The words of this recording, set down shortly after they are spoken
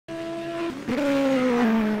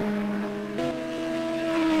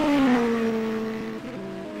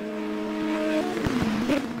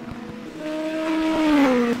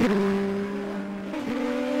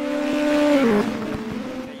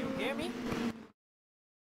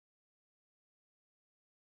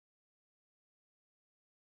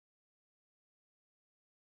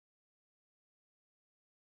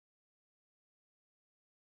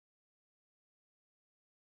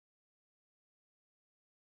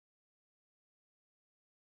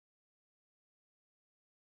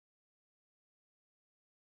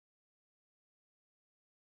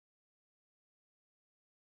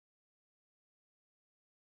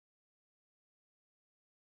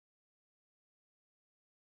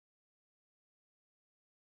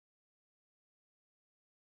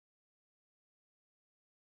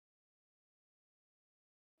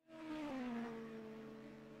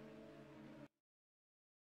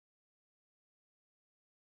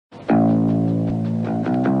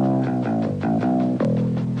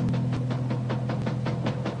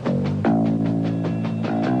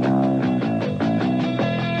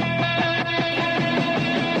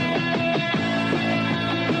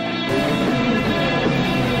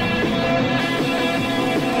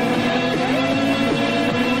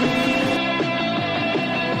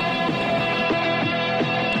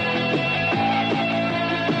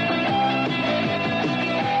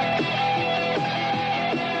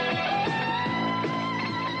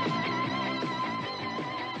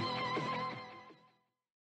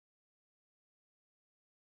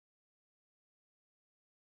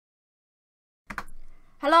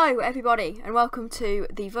Hello everybody and welcome to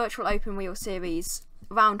the Virtual Open Wheel Series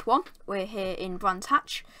Round 1. We're here in Brands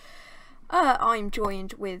Hatch. I'm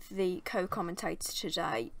joined with the co-commentator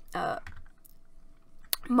today,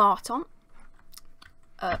 Martin.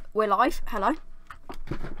 We're live, hello.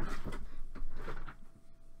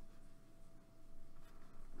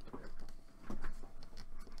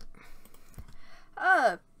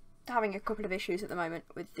 Having a couple of issues at the moment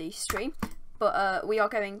with the stream, but we are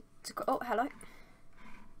going to, oh hello.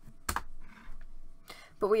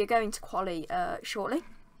 But we are going to quali shortly,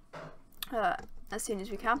 as soon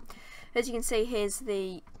as we can. As you can see, here's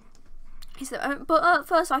but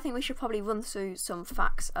first I think we should probably run through some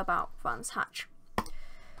facts about Brands Hatch.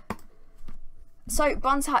 So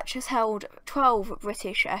Brands Hatch has held 12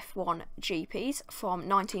 British F1 GPs from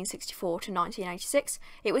 1964 to 1986.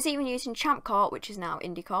 It was even used in Champ Car, which is now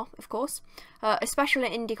IndyCar, of course. A special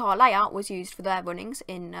IndyCar layout was used for their runnings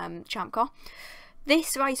in Champ Car.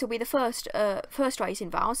 This race will be the first race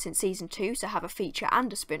in Vals since season 2 to have a feature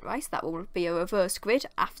and a sprint race. That will be a reverse grid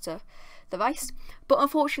after the race. But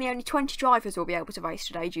unfortunately only 20 drivers will be able to race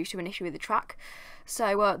today due to an issue with the track.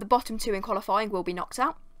 So the bottom 2 in qualifying will be knocked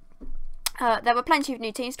out. There were plenty of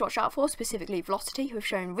new teams to watch out for, specifically Velocity, who have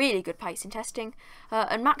shown really good pace in testing.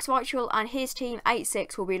 And Max Weichel and his team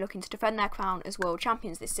 8-6 will be looking to defend their crown as world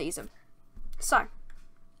champions this season. So,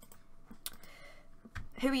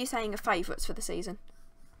 who are you saying are favourites for the season?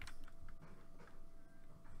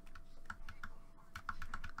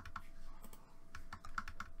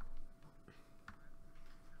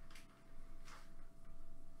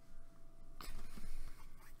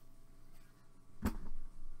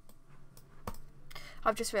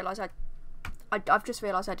 I've just realised I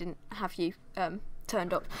didn't have you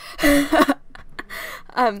turned up.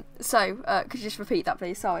 Could you just repeat that,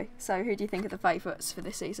 please? Sorry. So, who do you think are the favourites for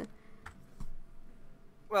this season?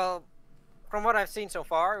 Well, from what I've seen so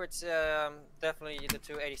far, it's definitely the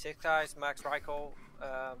two 86 guys, Max Reichel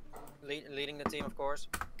leading the team, of course.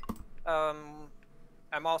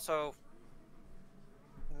 I'm also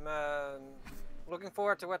looking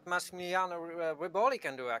forward to what Massimiliano Riboli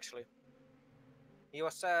can do, actually. He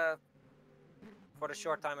was, for the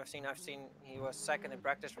short time I've seen he was second in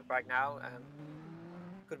practice right now, and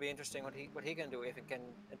could be interesting what he can do if he can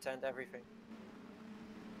attend everything.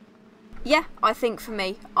 Yeah, I think for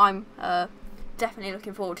me, I'm definitely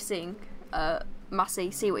looking forward to seeing Massey,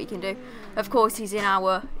 see what he can do. Of course, he's in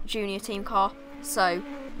our junior team car, so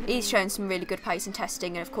he's shown some really good pace in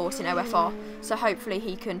testing and of course in OFR, so hopefully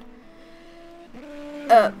he can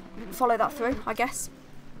follow that through, I guess.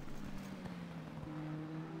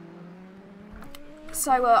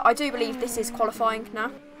 So I do believe this is qualifying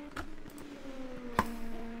now.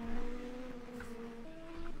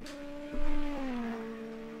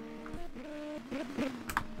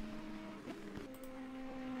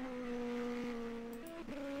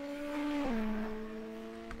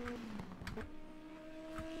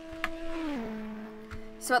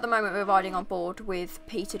 So at the moment we're riding on board with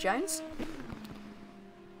Peter Jones.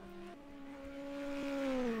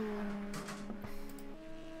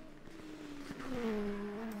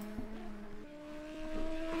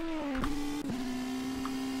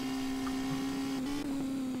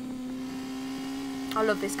 I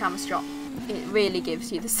love this camera shot. It really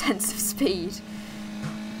gives you the sense of speed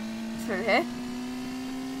through here.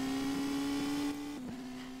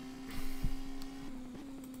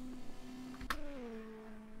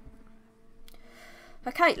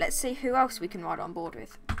 Okay, let's see who else we can ride on board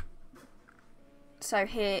with. So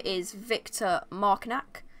here is Victor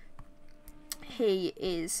Markinak. He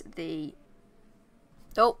is the...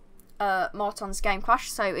 Oh, Martin's game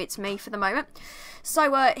crashed, so it's me for the moment.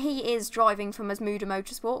 So he is driving from Asmuda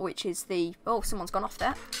Motorsport, which is the... Oh, someone's gone off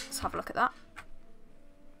there. Let's have a look at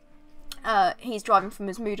that. He's driving from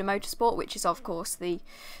Asmuda Motorsport, which is of course the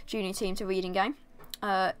junior team to Reading Game.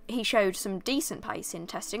 He showed some decent pace in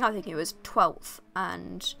testing. I think it was 12th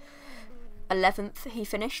and 11th he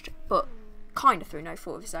finished, but kind of through no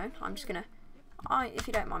fault of his own. I'm just gonna... if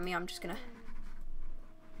you don't mind me, I'm just gonna...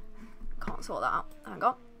 Can't sort that out. Hang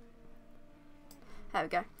on. There we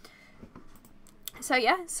go. So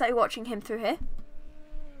yeah, so watching him through here.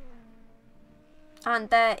 And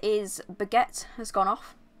there is Baguette has gone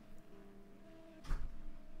off.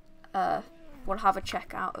 We'll have a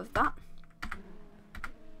check out of that.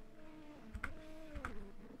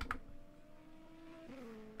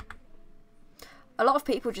 A lot of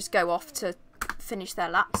people just go off to finish their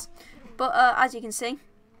laps. But as you can see,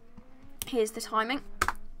 here's the timing.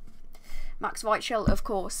 Max Weichel, of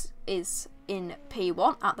course, is in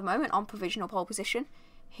P1 at the moment on provisional pole position.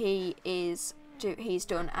 He's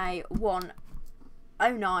done a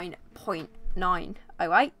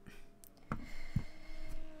 1:09.908.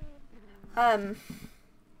 So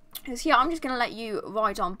yeah, I'm just going to let you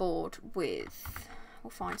ride on board with... We'll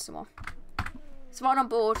find someone. So ride on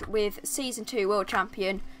board with Season 2 World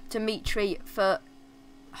Champion Dimitri for,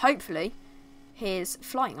 hopefully, his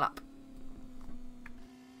flying lap.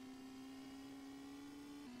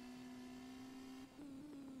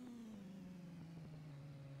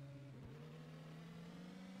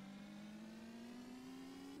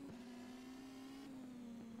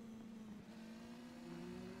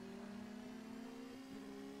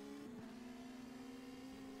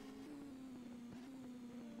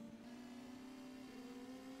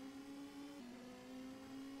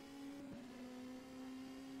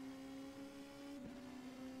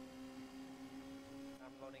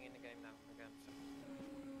 Loading in the game now again. So.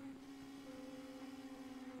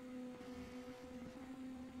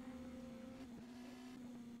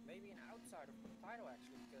 Maybe an outsider for the title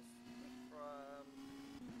actually, because from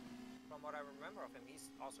what I remember of him,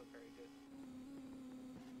 he's also very good.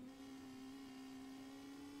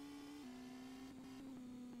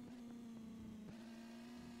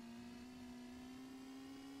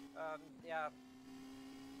 Yeah,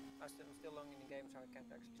 I'm still long in the game, so I can't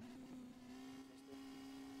actually.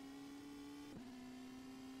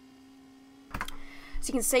 So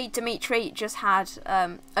you can see Dimitri just had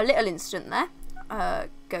a little incident there,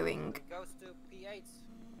 going... It goes to P8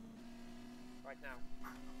 right now.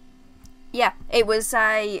 Yeah, it was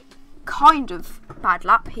a kind of bad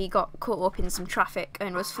lap. He got caught up in some traffic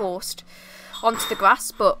and was forced onto the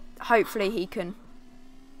grass, but hopefully he can...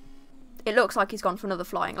 It looks like he's gone for another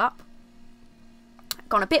flying lap.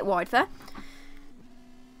 Gone a bit wide there.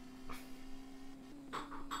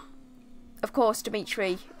 Of course,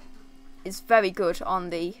 Dimitri is very good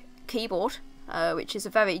on the keyboard, which is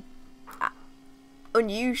a very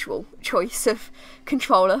unusual choice of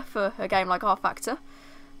controller for a game like R-Factor.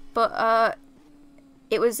 But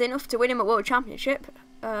it was enough to win him a World Championship,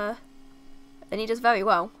 and he does very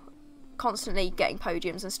well, constantly getting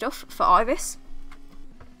podiums and stuff for Ibis.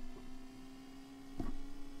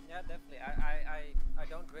 Yeah, definitely. I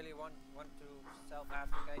don't really want to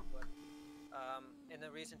self-advocate, but in the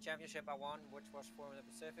recent championship I won, which was Formula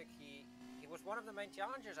Pacific, he was one of the main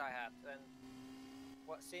challengers I had, and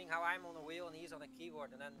seeing how I'm on the wheel and he's on a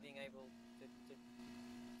keyboard, and then being able to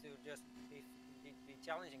just be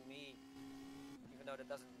challenging me, even though that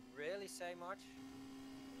doesn't really say much,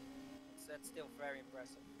 that's still very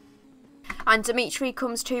impressive. And Dimitri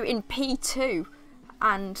comes to in P2,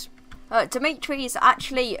 and Dimitri is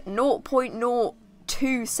actually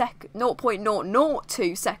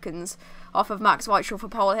 0.02 seconds off of Max Weichel for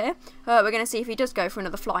pole here. We're going to see if he does go for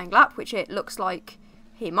another flying lap, which it looks like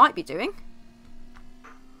he might be doing.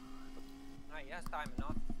 He has time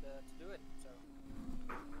enough to do it, so.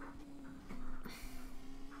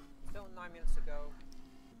 Still 9 minutes to go.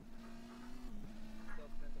 Still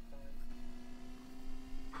plenty of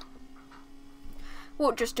time.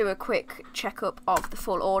 We'll just do a quick checkup of the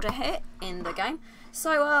full order here in the game.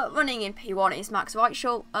 So running in P1 is Max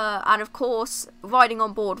Weichel, and of course riding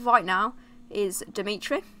on board right now is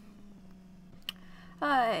Dimitri.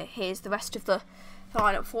 Here's the rest of the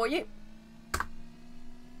lineup for you.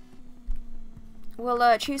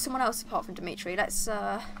 We'll choose someone else apart from Dimitri. Let's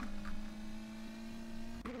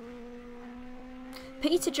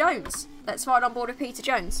Peter Jones. Let's ride on board with Peter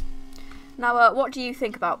Jones. Now, what do you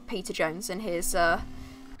think about Peter Jones and his?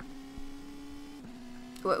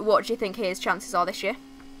 What do you think his chances are this year?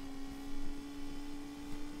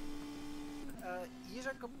 He's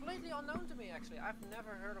a completely unknown to me, actually. I've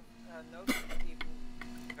never heard of even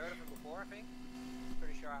heard of him before. I think.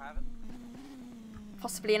 Pretty sure I haven't.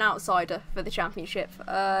 Possibly an outsider for the championship.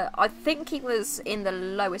 I think he was in the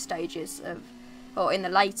lower stages of, or in the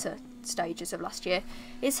later stages of last year.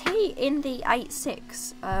 Is he in the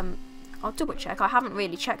 8.6? I'll double check. I haven't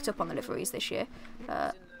really checked up on the liveries this year. He's in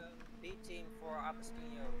the B team for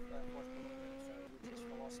Agostinho, which is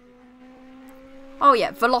Velocity. Oh yeah,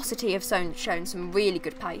 Velocity have shown some really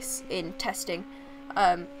good pace in testing.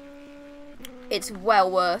 It's well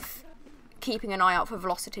worth keeping an eye out for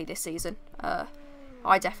Velocity this season.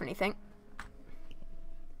 I definitely think.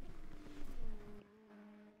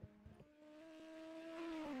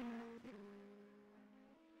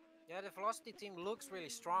 Yeah, the Velocity team looks really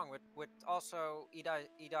strong with also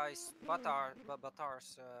Idai's Batars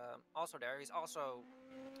also there. He's also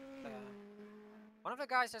one of the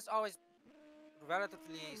guys that's always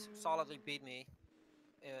relatively solidly beat me.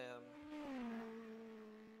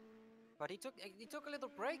 But he took a little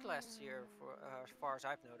break last year, for as far as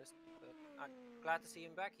I've noticed. But I'm glad to see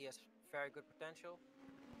him back. He has very good potential.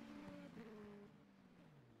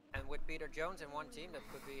 And with Peter Jones in one team, that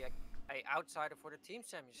could be a outsider for the team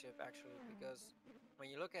championship, actually, because when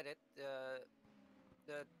you look at it,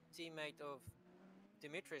 the teammate of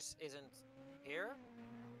Dimitris isn't here,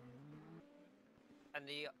 and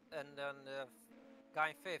then the guy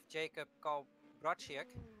in fifth, Jacob Kalbraciak,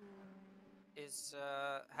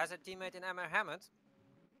 has a teammate in Emmer Hammond,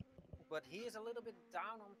 but he is a little bit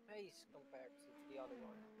down on pace compared to the other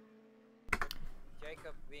one.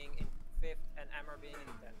 Jacob being in fifth and Emmer being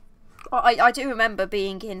in 10th. I do remember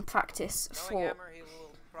being in practice for. Knowing Emmer, he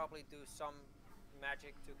will probably do some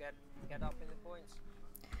magic to get up in the points.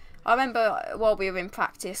 I remember while we were in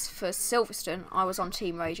practice for Silverstone, I was on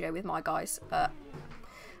team radio with my guys. I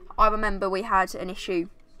remember we had an issue.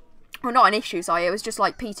 Well, not an issue, sorry. It was just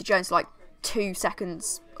like Peter Jones, like 2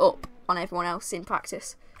 seconds up on everyone else in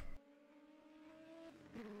practice.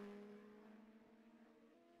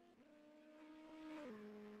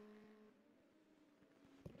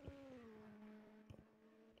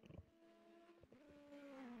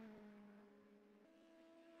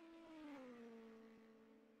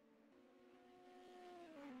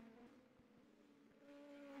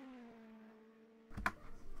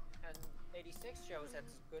 And 86 shows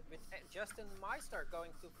that's good with Justin Meister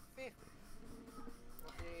going to 5th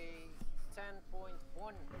with a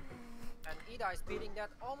 10.1, and Ida is beating that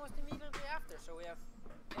almost immediately after. So we have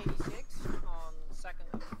 86 on second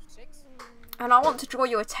of 6. And I want to draw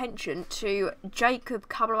your attention to Jacob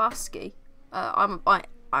Kablowski. I'm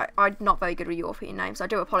not very good with European names. I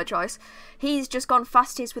do apologise. He's just gone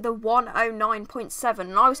fastest with a 109.7,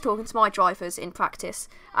 and I was talking to my drivers in practice,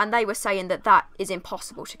 and they were saying that that is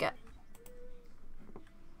impossible to get.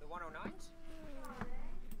 The 109s?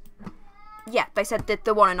 Yeah, they said that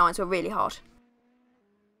the 109s were really hard.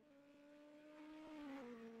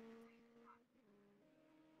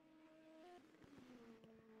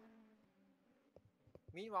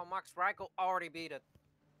 Meanwhile, Max Reichel already beat it.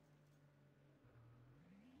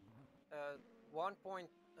 1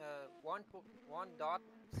 dot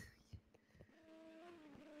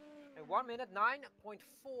and 1 minute 9.4,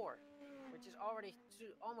 which is already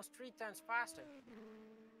almost 3 times faster.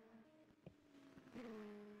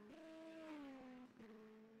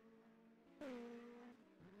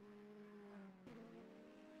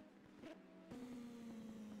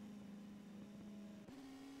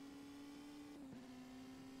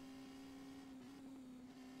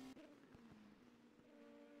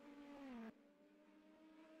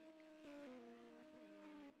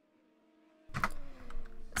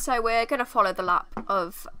 So we're going to follow the lap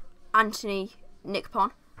of Anthony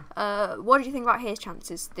Nickpon. What did you think about his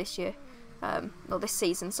chances this year? Or this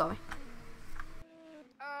season, sorry.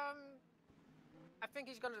 I think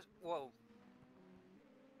he's gonna. Whoa.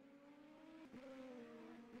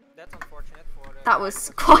 That's unfortunate for the. That was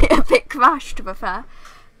quite a big crash, to be fair.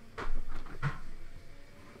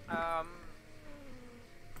 I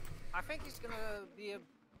think he's gonna be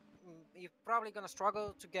he's probably gonna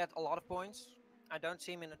struggle to get a lot of points. I don't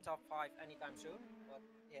see him in the top 5 anytime soon, but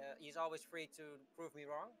yeah, he's always free to prove me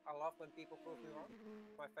wrong. I love when people prove me wrong.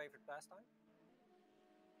 My favorite pastime.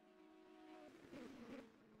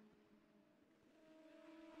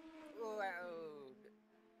 Wow,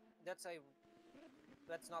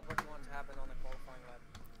 that's not what you want to happen on a qualifying lap.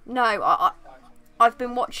 No, I've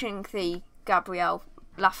been watching the Gabriel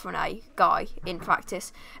Lafreniere guy in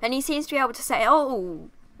practice, and he seems to be able to say, oh,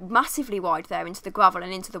 massively wide there into the gravel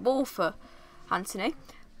and into the wall for Anthony.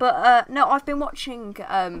 But no, I've been watching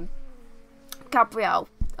Gabriel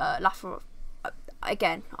Lafreniere.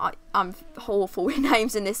 Again, I'm awful with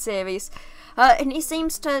names in this series. And he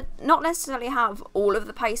seems to not necessarily have all of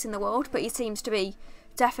the pace in the world, but he seems to be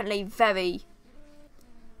definitely very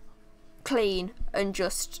clean and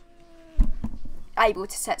just able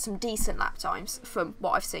to set some decent lap times from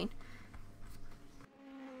what I've seen.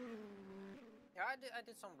 Yeah, I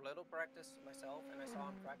did some little practice myself, and I saw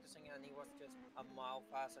him practicing, and he was just a mile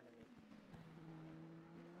faster than me.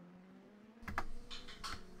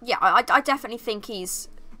 Yeah, I definitely think he's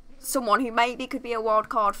someone who maybe could be a wild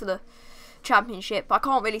card for the championship. I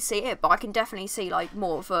can't really see it, but I can definitely see like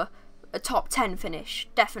more of a top 10 finish,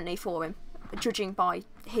 definitely for him, judging by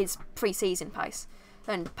his pre-season pace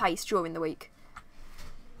and pace during the week.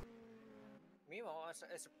 Meanwhile, as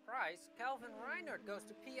a surprise, Calvin Reinhardt goes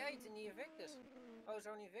to P8 in the Invictus.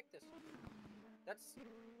 Ozone Invictus. That's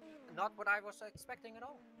not what I was expecting at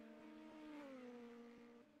all.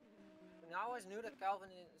 I always knew that Calvin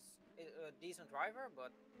is a decent driver,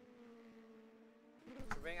 but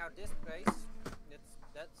to bring out this pace,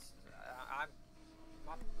 I'm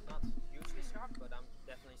not hugely shocked, but I'm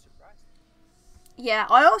definitely surprised. Yeah,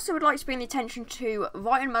 I also would like to bring the attention to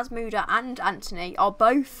Ryan Masmuda and Anthony are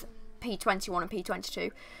both P21 and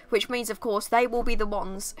P22, which means, of course, they will be the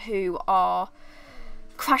ones who are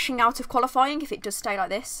crashing out of qualifying if it does stay like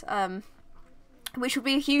this, which would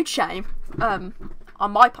be a huge shame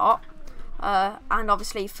on my part. And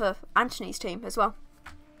obviously for Anthony's team as well.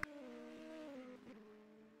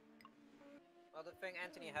 Well, the thing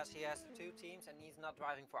Anthony has, he has 2 teams, and he's not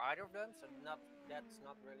driving for either of them, so that's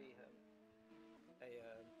not really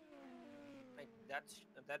that's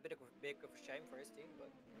that big of a shame for his team. But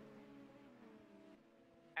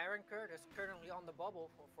Aaron Curtis currently on the bubble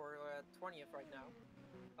for 20th right now,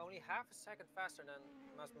 only half a second faster than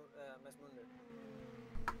Masmunder.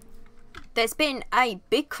 There's been a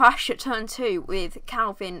big crash at turn 2 with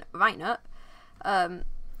Calvin Reinhardt.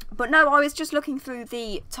 But no, I was just looking through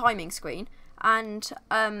the timing screen, and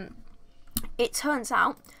it turns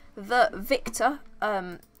out that Victor,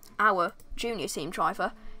 our junior team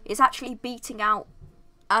driver, is actually beating out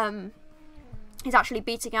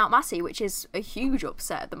Massey, which is a huge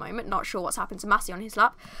upset at the moment. Not sure what's happened to Massey on his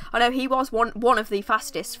lap. I know he was one of the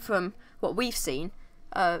fastest from what we've seen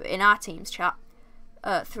in our team's chat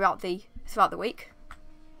throughout the week.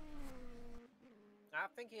 I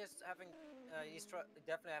think he is having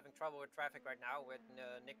definitely having trouble with traffic right now with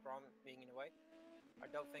Nick Brom being in the way. I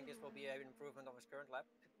don't think this will be an improvement of his current lap.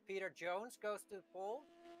 Peter Jones goes to the pole,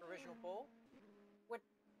 original pole, with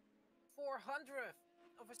 400th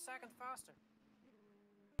of a second faster.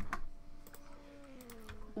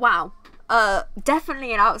 Wow.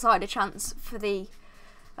 Definitely an outsider chance for the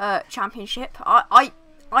championship. I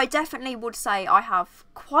definitely would say I have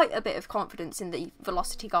quite a bit of confidence in the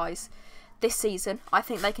Velocity guys this season. I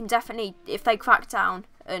think they can definitely, if they crack down,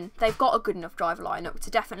 and they've got a good enough driver lineup to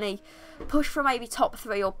definitely push for maybe top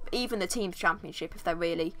 3 or even the team's championship if they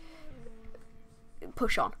really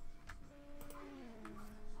push on.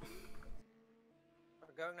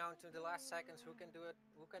 We're going now into the last seconds. Who can do it?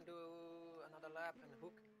 Who can do another lap, and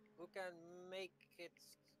who can make it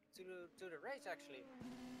to the race actually?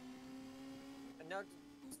 And no,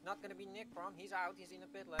 it's not going to be Nick Brom. He's out. He's in the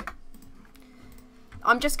pit lane.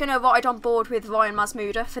 I'm just going to ride on board with Ryan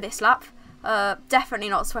Masmuda for this lap. Definitely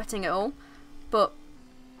not sweating at all. But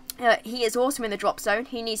he is awesome in the drop zone.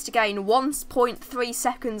 He needs to gain 1.3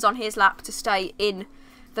 seconds on his lap to stay in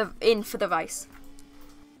for the race.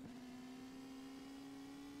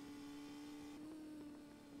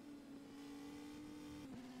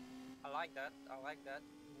 I like that. I like that.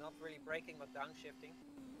 Not really braking, but downshifting.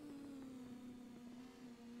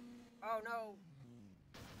 Oh no!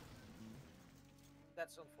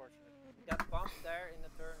 That's unfortunate. That bump there in the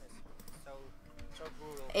turn is so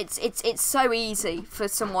brutal. It's so easy for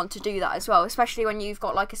someone to do that as well, especially when you've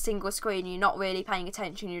got like a single screen, you're not really paying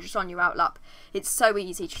attention, you're just on your out lap. It's so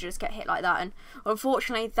easy to just get hit like that, and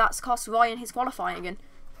unfortunately that's cost Ryan his qualifying and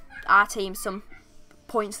our team some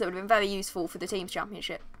points that would have been very useful for the team's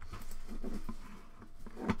championship.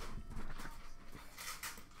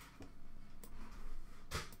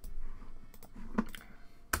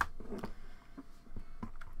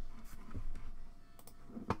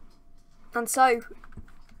 And so,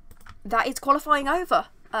 that is qualifying over.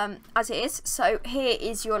 as it is. So here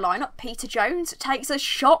is your lineup. Peter Jones takes a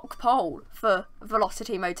shock pole for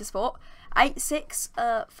Velocity Motorsport.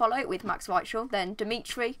 8-6 follow with Max Weichel, then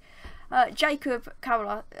Dimitri, Jacob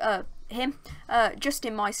Carola,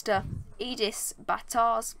 Justin Meister, Edis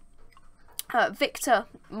Batars, Victor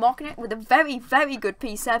Mognet with a very, very good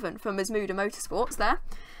P7 from Masmuda Motorsports there.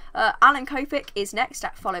 Alan Kopic is next,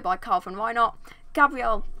 followed by Carl van Reinhardt,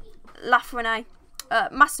 Gabriel Lafrene,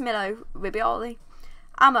 Massimilo Ribioli,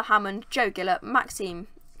 Amma Hammond, Joe Gillett, Maxime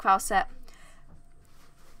Krauset,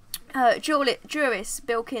 Juris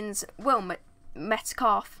Bilkins, Will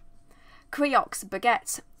Metcalf, Creox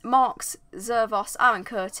Baguette, Marks Zervos, Aaron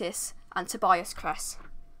Curtis, and Tobias Kress.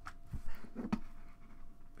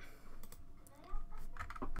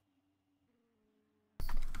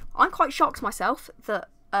 I'm quite shocked myself that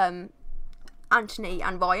Anthony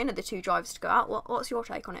and Ryan are the two drivers to go out. What's your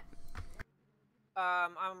take on it? I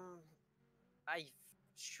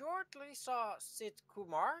shortly saw Sid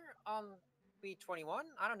Kumar on P21.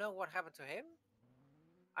 I don't know what happened to him.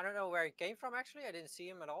 I don't know where he came from, actually. I didn't see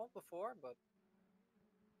him at all before, but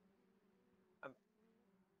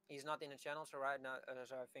he's not in the channel, so right now,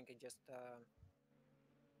 so I think he just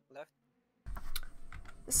left.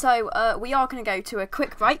 So we are going to go to a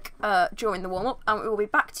quick break during the warm-up, and we will be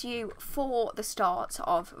back to you for the start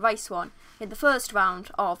of race 1 in the first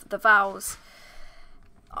round of the Vals,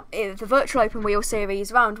 the Virtual Open Wheel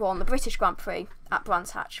Series, round 1, the British Grand Prix at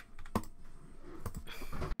Brands Hatch.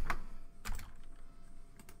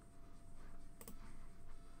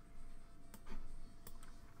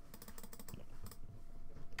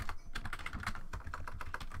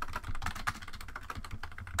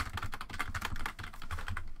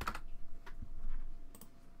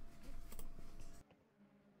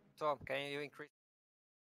 Tom, can you increase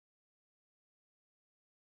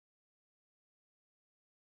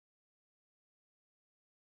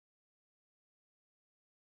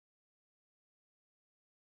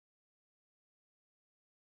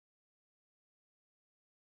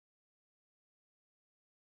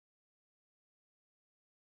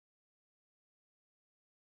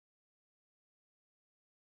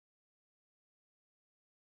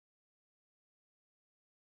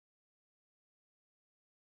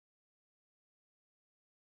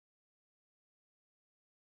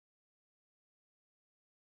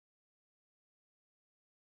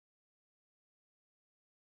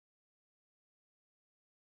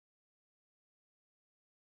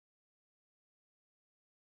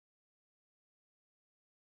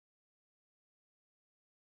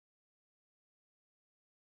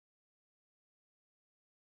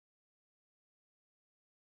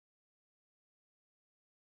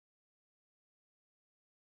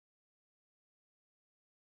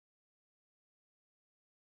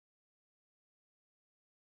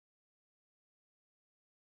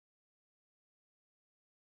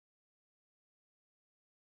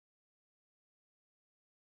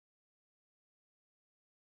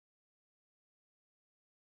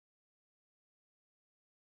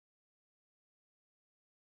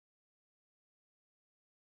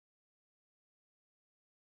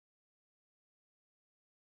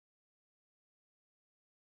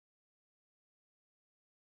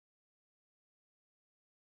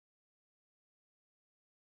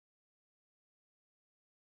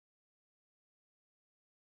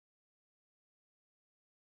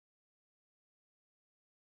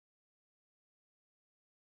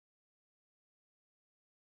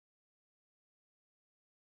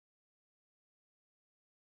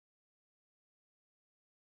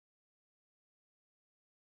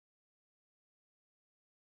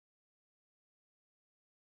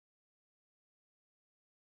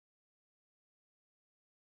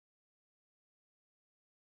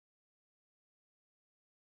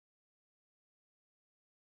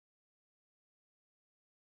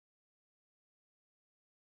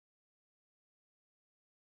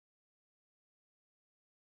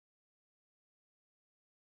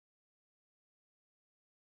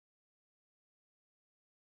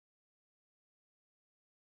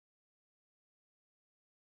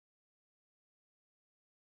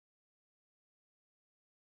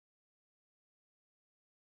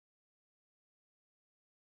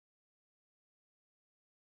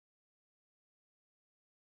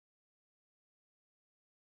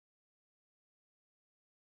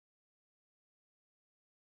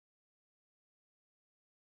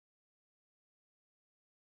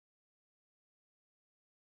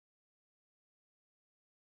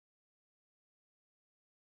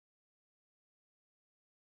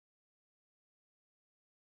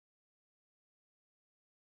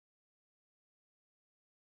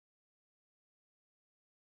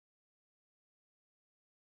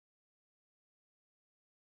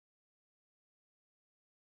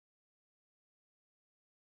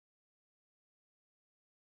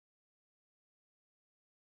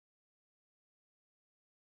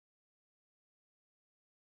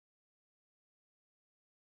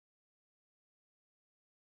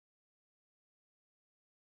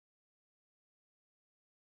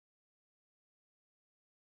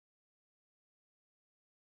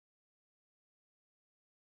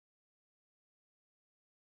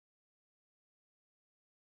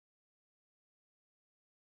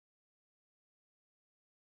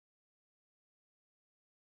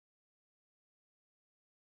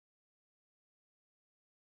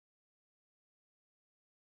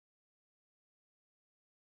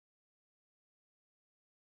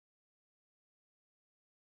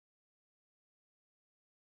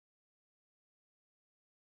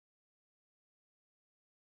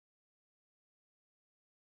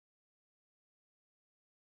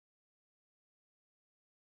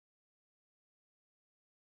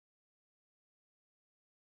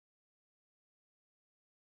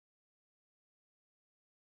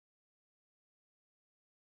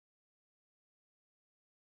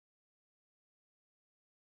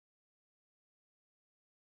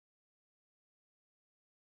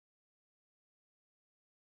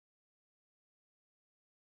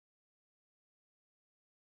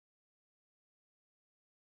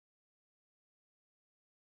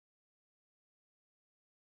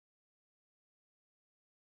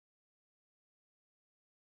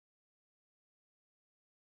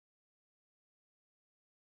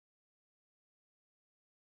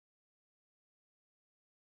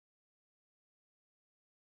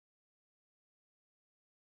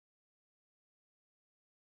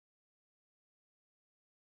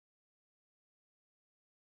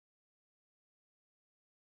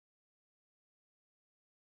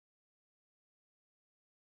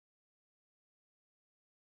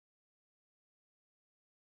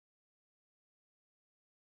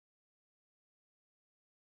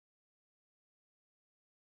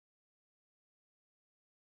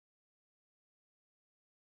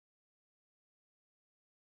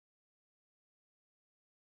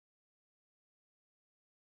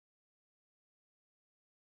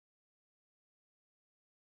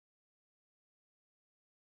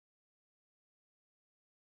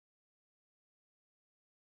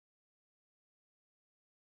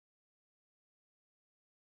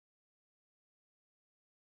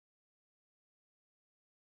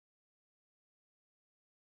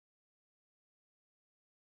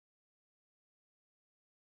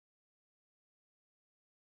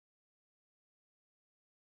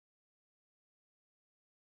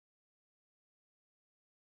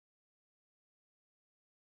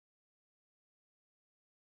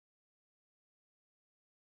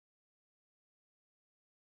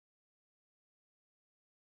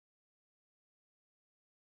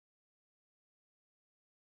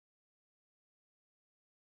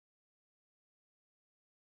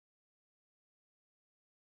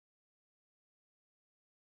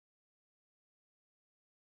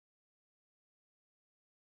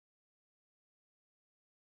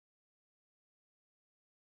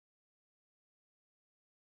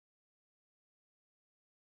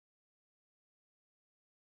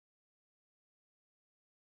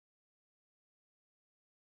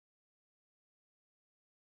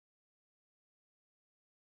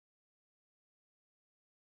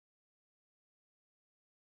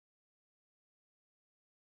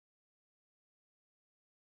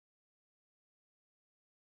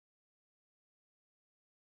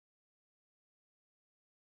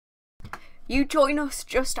you join us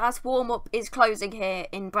just as warm-up is closing here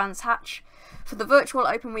in Brands Hatch for the Virtual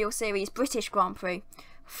Open Wheel Series British Grand Prix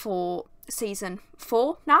for Season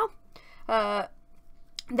 4 now.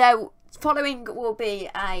 There following will be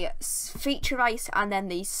a feature race and then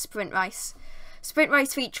the sprint race. Sprint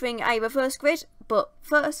race featuring a reverse grid, but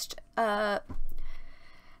first,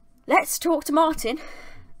 let's talk to Martin.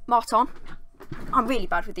 I'm really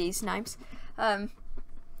bad with these names.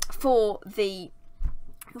 For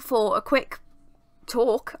a quick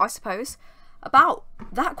talk, I suppose, about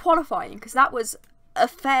that qualifying, because that was a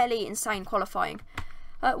fairly insane qualifying.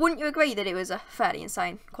 Wouldn't you agree that it was a fairly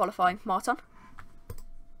insane qualifying, Martin?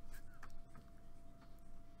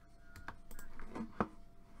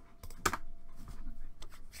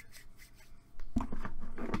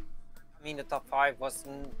 I mean, the top 5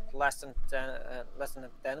 wasn't less than a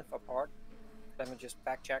tenth apart. Let me just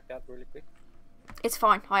fact check that really quick. It's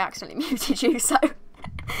fine. I accidentally muted you, so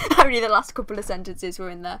only the last couple of sentences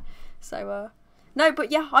were in there. So no,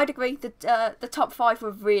 but yeah, I'd agree that the top 5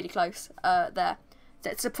 were really close there.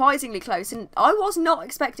 Surprisingly close, and I was not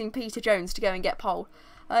expecting Peter Jones to go and get pole.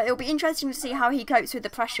 It'll be interesting to see how he copes with the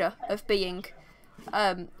pressure of being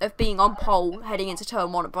on pole heading into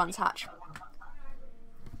turn 1 at Brands Hatch.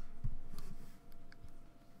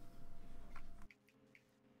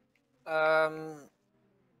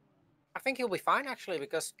 I think he'll be fine actually,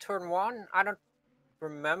 because turn 1, I don't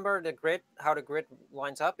remember how the grid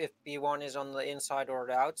lines up, if P1 is on the inside or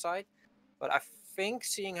the outside, but I think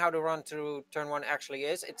seeing how the run through turn 1 actually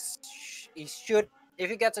is, he should,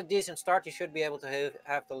 if he gets a decent start, he should be able to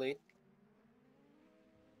have the lead,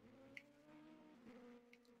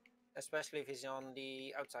 especially if he's on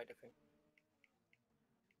the outside, I think.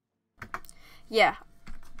 Yeah,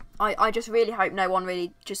 I just really hope no one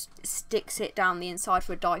really just sticks it down the inside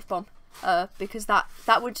for a dive bomb, because that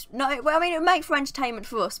would, no, well, I mean, it would make for entertainment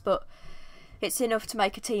for us, but it's enough to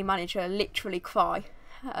make a team manager literally cry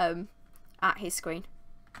at his screen.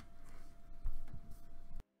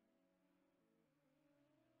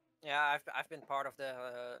 Yeah, I've been part of the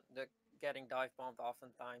getting dive bombed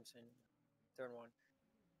oftentimes in turn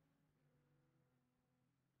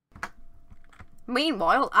 1.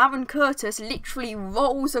 Meanwhile, Aaron Curtis literally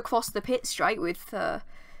rolls across the pit straight with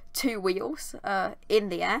 2 wheels in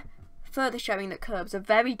the air, further showing that curbs are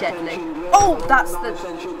very deadly. Oh, that's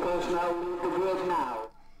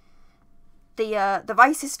the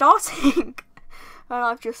race is starting, and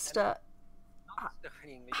I've just had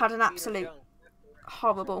an absolute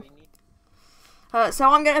horrible. So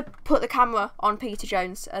I'm going to put the camera on Peter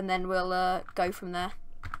Jones, and then we'll go from there.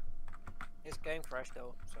 His game crashed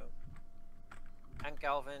though, so. And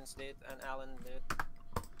Calvin's did, and Alan did.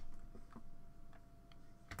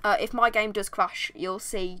 If my game does crash, you'll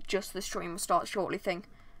see just the stream will start shortly thing.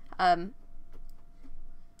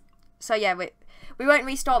 So yeah, we won't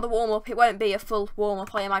restart the warm-up. It won't be a full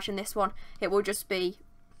warm-up, I imagine, this one. It will just be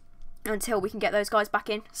until we can get those guys back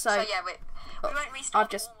in. So yeah, we won't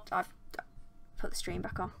restart. I've put the stream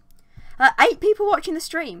back on. 8 people watching the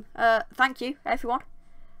stream. Thank you, everyone.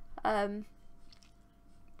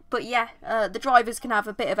 But yeah, the drivers can have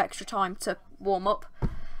a bit of extra time to warm up.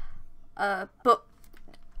 But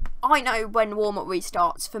I know when warm-up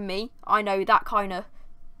restarts, for me, I know that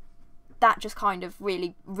just kind of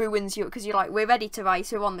really ruins you, because you're like, we're ready to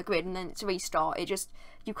race, we're on the grid, and then it's a restart. It just,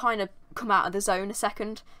 you kind of come out of the zone a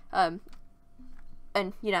second. And,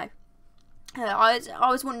 you know, I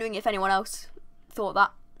was wondering if anyone else thought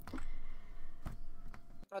that.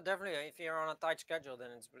 Oh, definitely. If you're on a tight schedule, then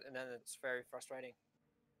it's very frustrating.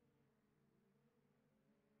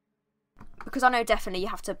 Because I know definitely you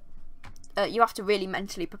have to really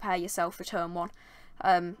mentally prepare yourself for turn 1,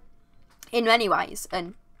 in many ways,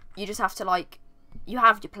 and you just have to, like, you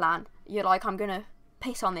have your plan. You're like, I'm gonna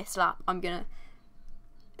piss on this lap. I'm gonna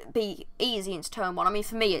be easy into turn 1. I mean,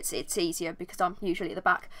 for me, it's easier because I'm usually at the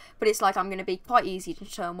back, but it's like I'm gonna be quite easy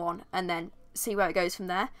into turn 1 and then see where it goes from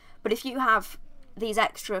there. But if you have these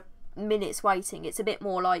extra minutes waiting, it's a bit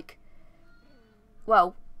more like,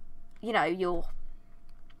 well, you know,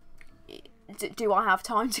 do I have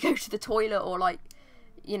time to go to the toilet, or, like,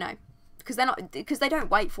 you know, because they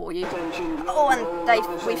don't wait for you. Oh,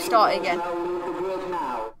 and we've started again.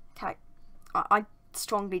 Okay, I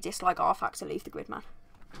strongly dislike Arfax to leave the grid, man.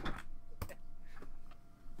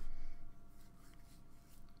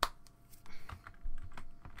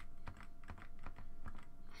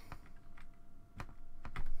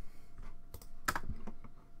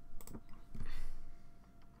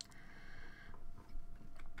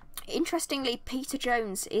 Interestingly, Peter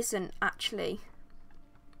Jones isn't actually...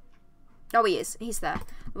 Oh, he is. He's there.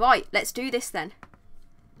 Right, let's do this then.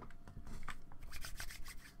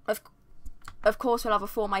 of course, we'll have a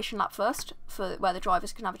formation lap first, for where the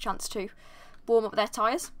drivers can have a chance to warm up their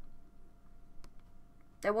tyres.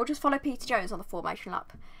 Then we'll just follow Peter Jones on the formation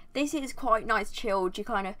lap. This is quite nice, chilled.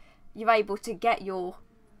 You're able to get your,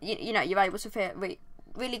 you know, you're able to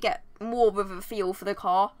really get more of a feel for the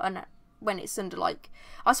car, and when it's under, like,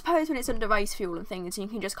 I suppose when it's under race fuel and things, you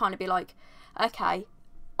can just kind of be like, okay,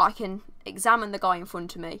 I can examine the guy in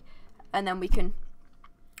front of me, and then we can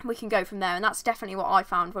go from there. And that's definitely what I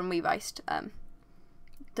found when we raced,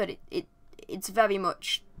 that it's very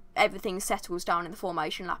much everything settles down in the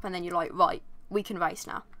formation lap, and then you're like, right, we can race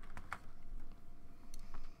now.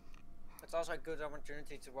 It's also a good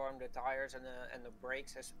opportunity to warm the tires and the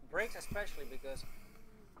brakes, especially because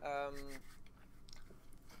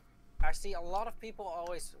I see a lot of people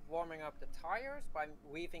always warming up the tires by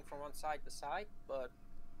weaving from one side to side, but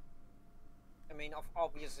I mean,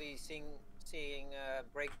 obviously seeing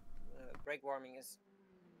brake warming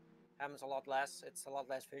happens a lot less. It's a lot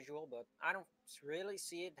less visual, but I don't really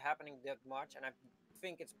see it happening that much, and I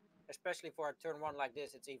think it's, especially for a turn one like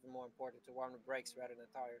this, it's even more important to warm the brakes rather than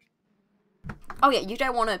the tires. Oh yeah, you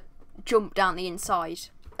don't want to jump down the inside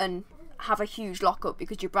and have a huge lockup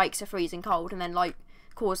because your brakes are freezing cold, and then like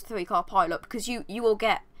cause 3-car pileup, because you will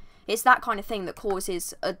get, it's that kind of thing that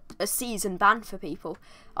causes a season ban for people.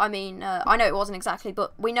 I mean, I know it wasn't exactly,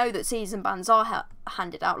 but we know that season bans are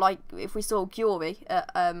handed out. Like if we saw Gyuri at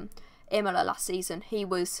Imola last season, he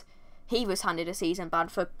was handed a season ban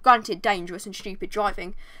for, granted, dangerous and stupid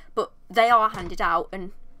driving, but they are handed out,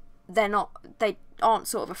 and they aren't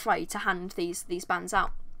sort of afraid to hand these bans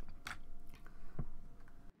out.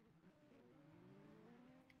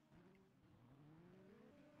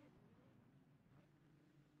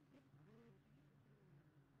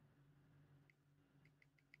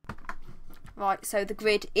 Right, so the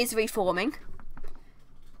grid is reforming.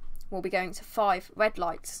 We'll be going to 5 red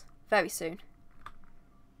lights very soon.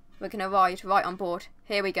 We're going to ride right on board.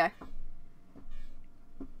 Here we go.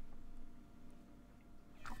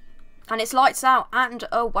 And it's lights out, and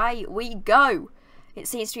away we go. It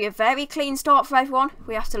seems to be a very clean start for everyone.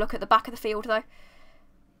 We have to look at the back of the field though.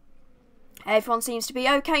 Everyone seems to be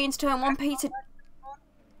okay into turn 1. Peter...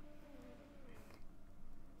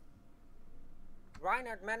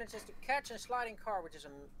 Reinhardt manages to catch a sliding car, which is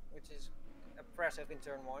impressive in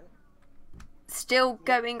turn 1. Still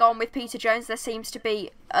going on with Peter Jones. There seems to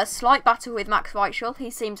be a slight battle with Max Reichel.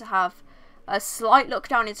 He seemed to have a slight look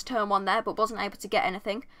down into turn 1 there, but wasn't able to get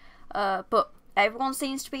anything. But everyone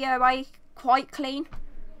seems to be away quite clean.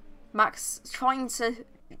 Max trying to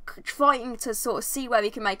sort of see where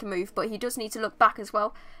he can make a move, but he does need to look back as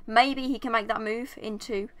well. Maybe he can make that move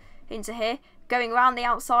into here, going around the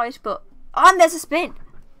outside, but... And there's a spin.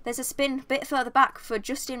 There's a spin a bit further back for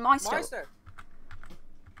Justin Meister.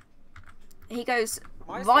 He goes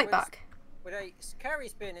right back. With a scary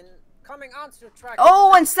spin and coming onto the track.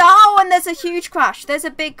 Oh, and there's a huge crash. There's a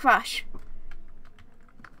big crash.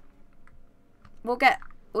 We'll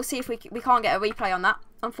see if we can't get a replay on that,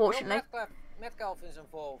 unfortunately. Metcalf is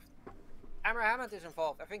involved. Amber Hammond is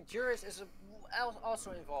involved. I think Juris is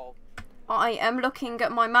also involved. I am looking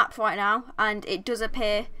at my map right now, and it does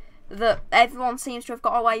appear that everyone seems to have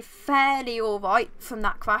got away fairly alright from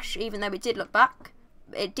that crash, even though it did look back.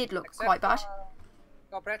 It did look quite bad.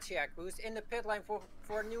 Gabreciak, who's in the pit lane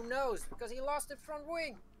for a new nose, because he lost the front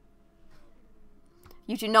wing.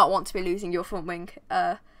 You do not want to be losing your front wing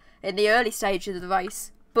in the early stages of the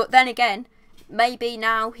race. But then again, maybe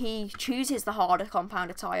now he chooses the harder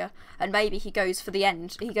compounder tyre, and maybe he goes for the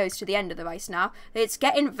end. He goes to the end of the race now. It's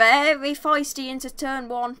getting very feisty into turn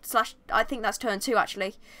 1 / I think that's turn 2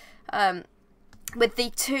 actually. With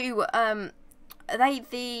the two, I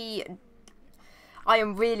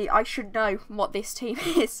should know what this team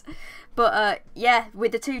is, but yeah,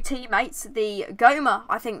 with the 2 teammates, the Goma,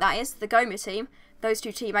 I think that is the Goma team. Those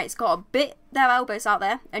 2 teammates got a bit their elbows out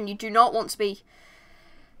there, and you do not want to be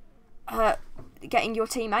getting your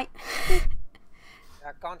teammate.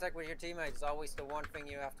 Contact with your teammate is always the one thing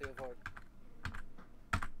you have to avoid.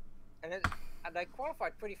 And they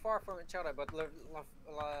qualified pretty far from each other, but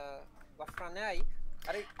Lafreniere...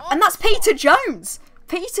 And that's Peter Jones!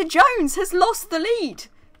 Peter Jones has lost the lead!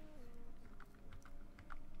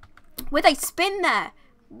 With a spin there.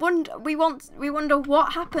 We wonder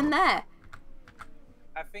what happened there.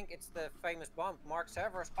 I think it's the famous bump. Mark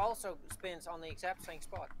Severus also spins on the exact same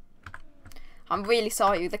spot. I'm really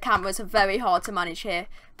sorry, the cameras are very hard to manage here,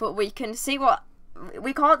 but we can't see what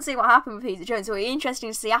happened with Peter Jones. It'll be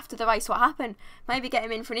interesting to see after the race what happened. Maybe get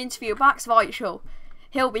him in for an interview at Max Reichel.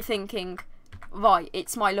 He'll be thinking, right,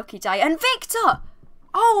 it's my lucky day. And Victor!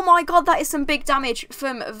 Oh my god, that is some big damage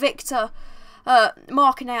from Victor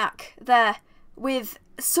Markiniak there. with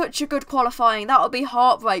such a good qualifying. That'll be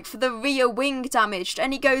heartbreak for the rear wing damaged,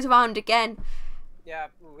 and he goes around again. Yeah,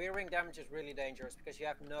 rear wing damage is really dangerous because you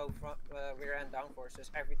have no front rear end downforces.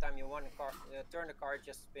 Every time you want to turn the car, it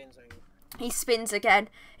just spins on you. He spins again.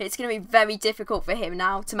 It's going to be very difficult for him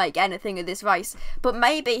now to make anything of this race. But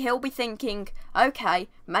maybe he'll be thinking, okay,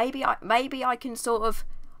 maybe I can sort of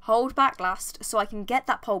hold back last so I can get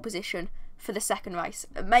that pole position for the second race.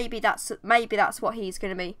 Maybe that's what he's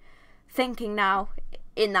going to be thinking now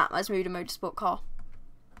in that Masmuda Motorsport car.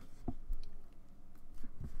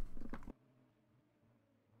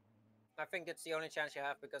 I think it's the only chance you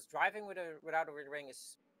have because driving without a rear wing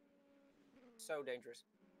is so dangerous.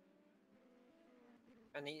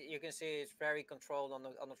 And you can see it's very controlled on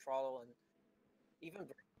the throttle, and even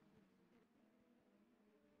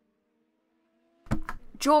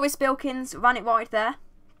Joris Bilkins ran it right there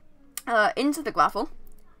into the gravel.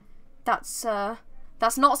 That's not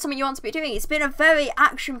something you want to be doing. It's been a very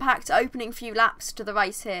action-packed opening few laps to the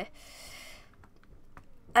race here,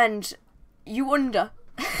 and you wonder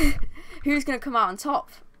who's going to come out on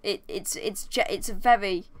top. It's a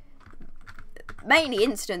very, mainly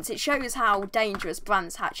incidents. It shows how dangerous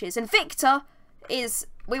Brands Hatch is. And Victor is,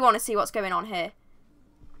 we want to see what's going on here,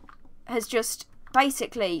 has just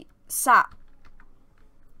basically sat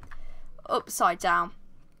upside down.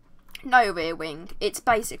 No rear wing. It's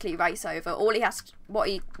basically race over. All he has, what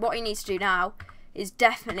he needs to do now is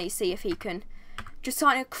definitely see if he can just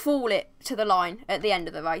kind of crawl it to the line at the end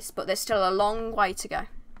of the race. But there's still a long way to go.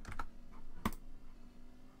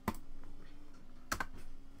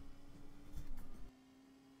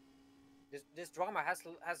 This drama has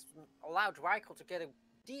allowed Rijkel to get a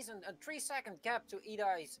decent 3-second gap to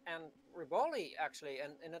Idais and Riboli actually,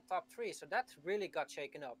 and in the top 3. So that really got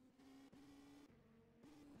shaken up.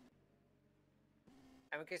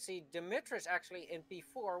 And we can see Dimitris actually in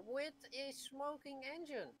P4 with a smoking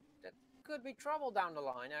engine. That could be trouble down the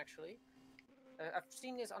line actually. I've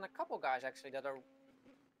seen this on a couple guys actually that are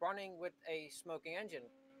running with a smoking engine.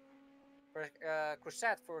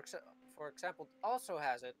 Crusette, for example, also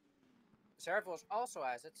has it. Servos also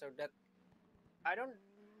has it, so that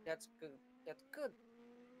could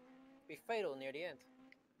be fatal near the end.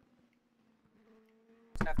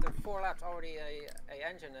 After 4 laps, already a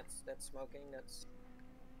engine that's smoking.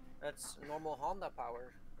 That's normal Honda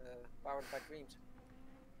power, powered by Dreams.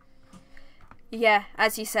 Yeah,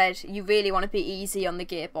 as you said, you really want to be easy on the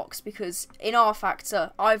gearbox because in R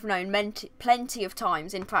Factor, I've known plenty of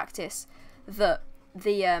times in practice that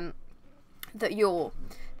that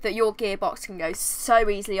your gearbox can go so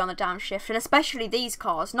easily on a downshift, and especially these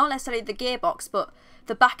cars, not necessarily the gearbox, but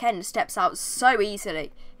the back end steps out so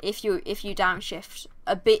easily if you downshift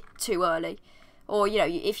a bit too early, or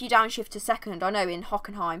if you downshift to second. I know in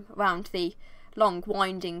Hockenheim around the long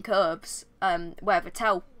winding curves where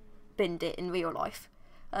Vettel binned it in real life,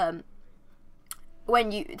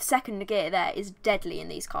 when second gear there is deadly in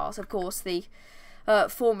these cars. Of course, the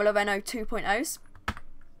Formula Renault 2.0s.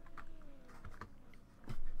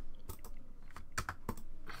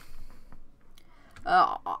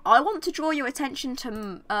 I want to draw your attention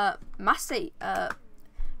to Massi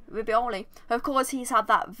Ribbioli. Of course, he's had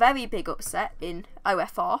that very big upset in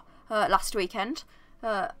OFR last weekend,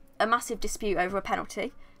 a massive dispute over a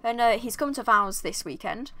penalty, and he's come to Vowles this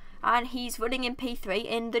weekend, and he's running in P3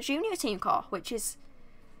 in the junior team car, which is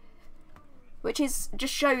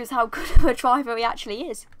just shows how good of a driver he actually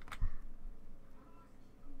is.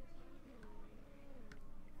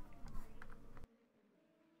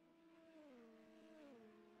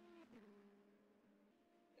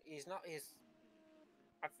 He's not his.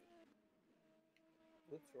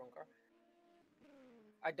 Oops, wrong car.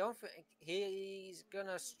 I don't think he's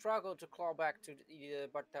gonna struggle to claw back to the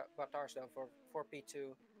Batars though for P2.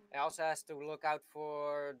 He also has to look out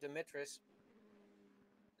for Dimitris.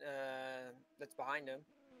 That's behind him.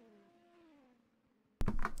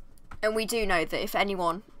 And we do know that if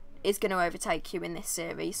anyone is going to overtake you in this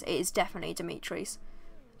series, it is definitely Dimitris.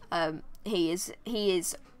 He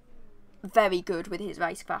is very good with his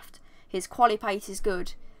racecraft. His quali pace is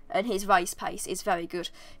good, and his race pace is very good.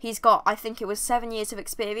 He's got, I think it was 7 years of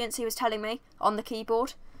experience, he was telling me, on the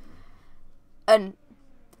keyboard. And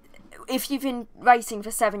if you've been racing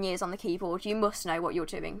for 7 years on the keyboard, you must know what you're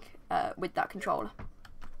doing with that controller.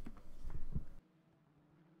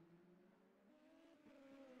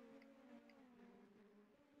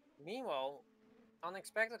 Meanwhile,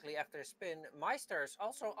 unexpectedly after a spin, Meister is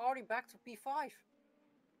also already back to P5.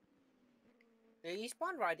 He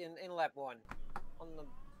spun right in lap 1.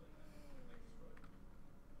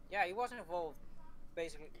 Yeah, he wasn't involved.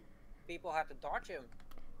 Basically, people had to dodge him.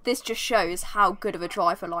 this just shows how good of a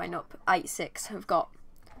driver lineup 86 have got.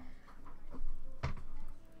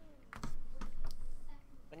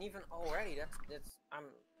 And even already, that's I'm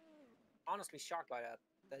honestly shocked by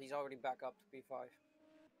that he's already back up to P5.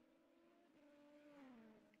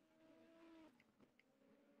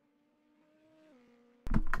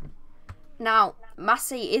 Now,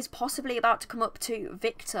 Massey is possibly about to come up to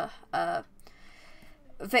Victor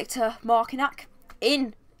Markinac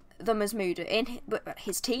in the Mazmuda, in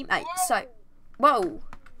his teammate. So, whoa.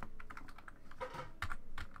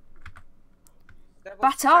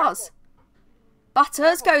 Batters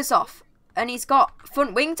goes off, and he's got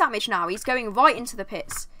front wing damage now. He's going right into the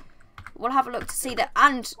pits. We'll have a look to see that.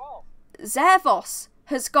 And Zervos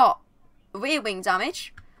has got rear wing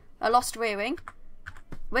damage, a lost rear wing.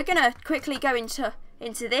 We're gonna quickly go into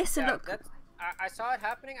this and look. I saw it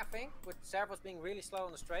happening, I think, with Zervos being really slow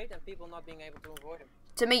on the straight and people not being able to avoid him.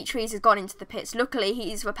 Dimitri's has gone into the pits. Luckily,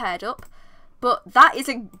 he's repaired up. But that is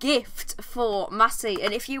a gift for Massey.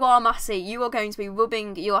 And if you are Massey, you are going to be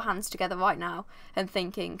rubbing your hands together right now and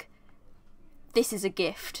thinking, this is a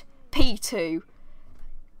gift. P2.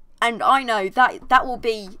 And I know that will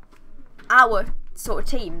be our sort of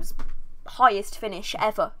team's highest finish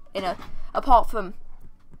ever apart from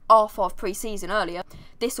R5 pre-season earlier.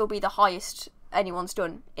 This will be the highest anyone's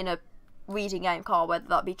done in a reading game car, whether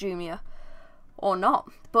that be junior or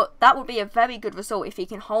not. But that would be a very good result if he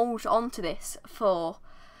can hold on to this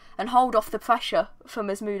and hold off the pressure from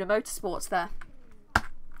Mazmuda Motorsports there.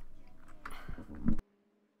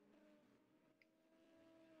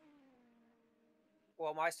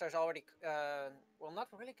 Well, Meister's already, not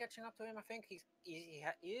really catching up to him. I think he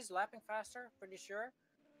is lapping faster, pretty sure.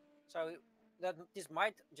 So this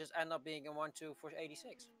might just end up being a 1-2 for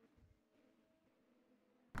 86.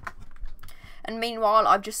 And meanwhile,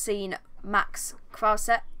 I've just seen Max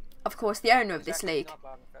Krauset, of course, the owner of this league.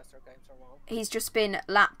 He's just been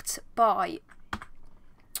lapped by.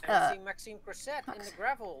 And I see Maxime Crosset in the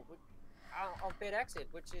gravel on pit exit,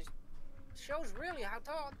 which shows really how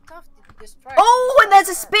tough this track. Oh, and there's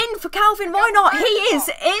a spin for Calvin Reinhardt. He is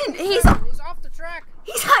in. He's off the track.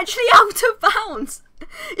 He's actually out of bounds.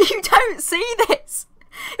 You don't see this.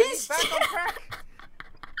 He's back on track.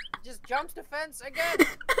 Just jumps the fence again.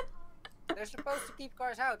 They're supposed to keep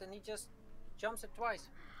cars out, and he just jumps it twice.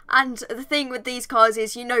 And the thing with these cars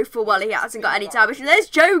is, you know full well he hasn't got any damage. And there's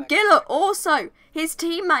Joe Gillett also, his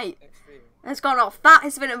teammate, has gone off. That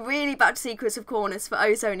has been a really bad sequence of corners for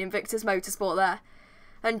Ozone Invictus Motorsport there.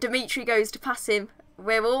 And Dimitri goes to pass him.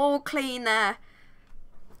 We're all clean there.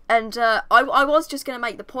 And I was just going to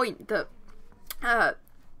make the point that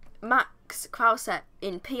Max Krauset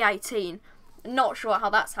in P18, not sure how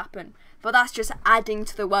that's happened, but that's just adding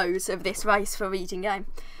to the woes of this race for Reading Game.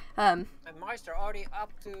 And Meister already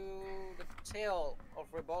up to the tail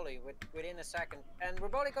of Riboli within a second. And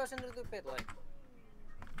Riboli goes into the pit lane.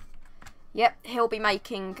 Yep, he'll be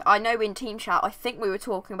making, I know in team chat, I think we were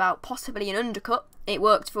talking about possibly an undercut. It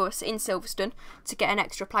worked for us in Silverstone to get an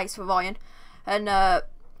extra place for Ryan. And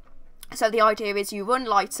so the idea is you run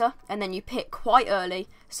lighter and then you pit quite early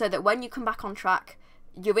so that when you come back on track,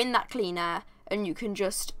 you're in that clean air and you can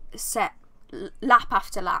just set lap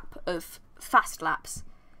after lap of fast laps.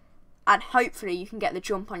 And hopefully you can get the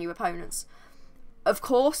jump on your opponents. Of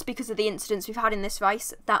course, because of the incidents we've had in this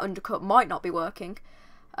race, that undercut might not be working.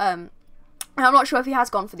 And I'm not sure if he has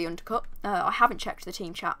gone for the undercut. I haven't checked the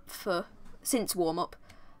team chat since warm-up.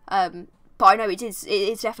 But I know it is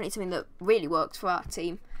definitely something that really worked for our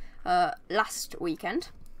team last weekend.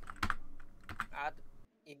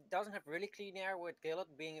 He doesn't have really clean air with Gillett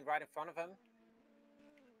being right in front of him.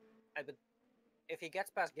 But if he gets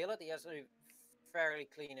past Gillett, he has a fairly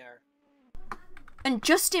clean air. And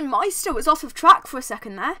Justin Meister was off of track for a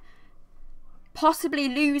second there, possibly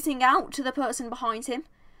losing out to the person behind him,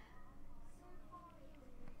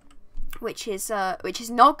 which is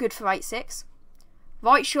not good for 86.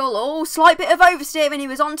 Reichel, oh, slight bit of oversteering. He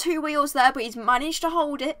was on two wheels there, but he's managed to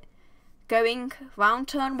hold it, going round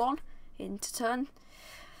turn 1 into turn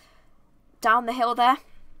down the hill there.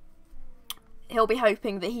 He'll be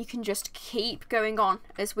hoping that he can just keep going on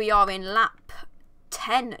as we are in lap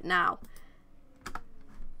 10 now.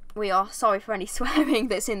 We are sorry for any swearing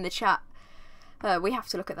that's in the chat. We have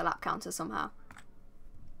to look at the lap counter somehow.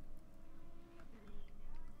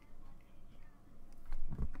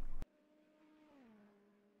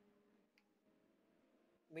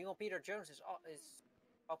 Meanwhile, Peter Jones is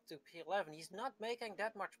up to P11. He's not making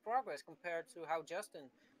that much progress compared to how Justin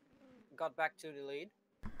got back to the lead.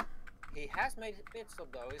 He has made a pit stop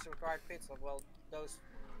though. He's required pit stop. Well,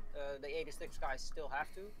 the 86 guys still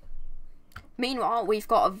have to. Meanwhile, we've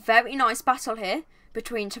got a very nice battle here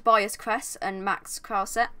between Tobias Kress and Max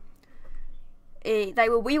Krauset. They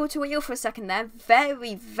were wheel to wheel for a second there.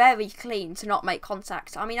 Very, very clean to not make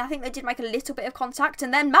contact. I mean, I think they did make a little bit of contact,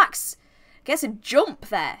 and then Max gets a jump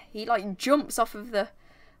there. He like jumps off of the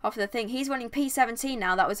thing. He's running P17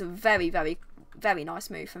 now. That was a very, very, very nice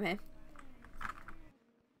move from him.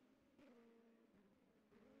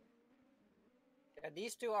 Yeah,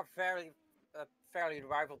 these two are fairly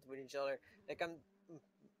rivaled with each other.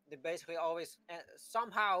 They basically always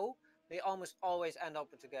somehow they almost always end up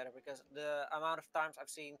together, because the amount of times I've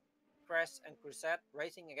seen Kress and Crusette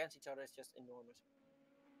racing against each other is just enormous.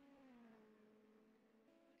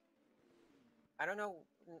 I don't know.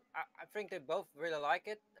 I think they both really like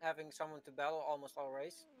it, having someone to battle almost all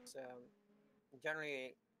race. It's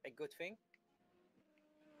generally a good thing.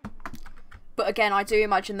 But again, I do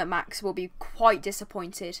imagine that Max will be quite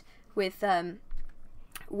disappointed with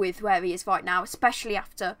where he is right now, especially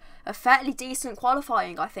after a fairly decent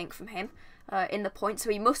qualifying, I think, from him in the points. So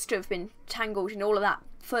he must have been tangled in all of that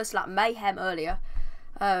first lap mayhem earlier.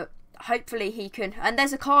 Hopefully he can. And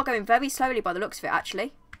there's a car going very slowly by the looks of it,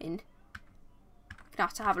 actually. Gonna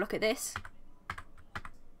have to have a look at this.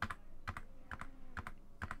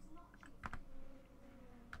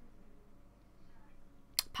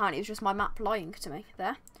 Apparently it was just my map lying to me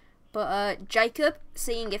there. But Jacob,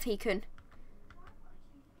 seeing if he can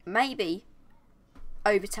maybe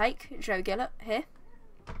overtake Joe Gillett here.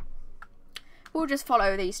 We'll just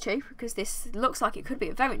follow these two, because this looks like it could be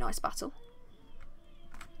a very nice battle.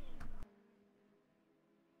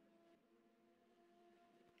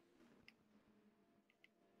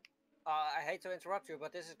 I hate to interrupt you,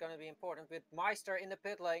 but this is going to be important. With Meister in the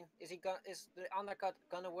pit lane, is the undercut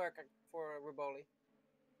going to work for Riboli?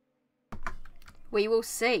 We will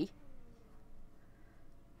see.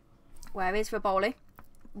 Where is Riboli?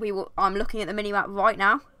 I'm looking at the mini-map right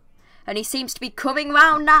now, and he seems to be coming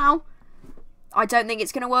round now. I don't think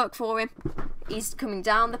it's going to work for him. He's coming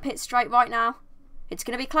down the pit straight right now. It's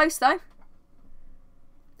going to be close though.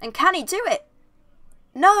 And can he do it?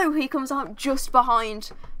 No, he comes out just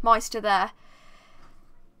behind Meister there.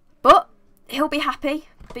 But he'll be happy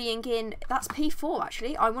being in. That's P4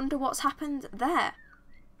 actually. I wonder what's happened there.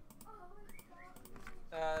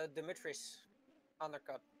 Dimitri's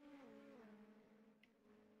undercut.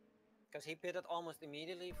 Because he pitted almost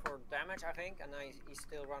immediately for damage, I think, and now he's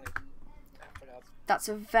still running after that. That's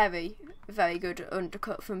a very, very good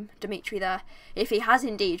undercut from Dimitri there. If he has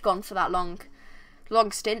indeed gone for that long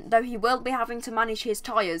stint, though he will be having to manage his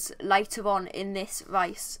tyres later on in this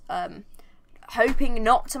race. Hoping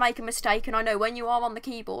not to make a mistake, and I know when you are on the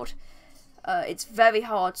keyboard, it's very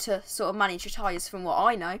hard to sort of manage your tyres from what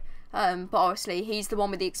I know. But obviously he's the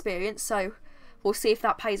one with the experience, so we'll see if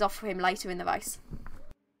that pays off for him later in the race.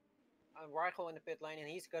 Reichel in the pit lane, and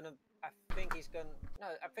I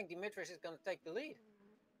think Dimitris is gonna take the lead.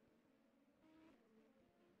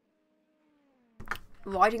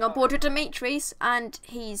 Riding on board with Dimitris, and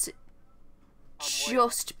he's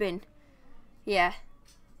just been, yeah.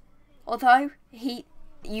 Although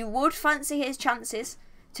you would fancy his chances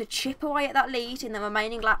to chip away at that lead in the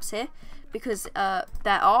remaining laps here, because there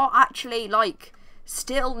are actually like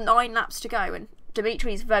still 9 laps to go, and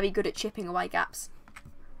Dimitri is very good at chipping away gaps.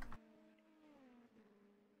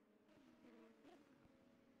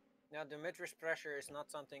 Now, Dimitri's pressure is not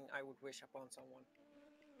something I would wish upon someone.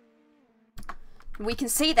 We can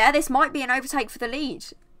see there, this might be an overtake for the lead.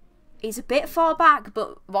 He's a bit far back,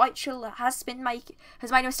 but Reichel has made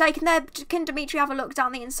a mistake. And there, can Dimitri have a look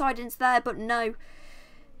down the inside into there? But no,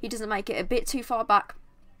 he doesn't make it. A bit too far back.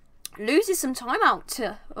 Loses some time out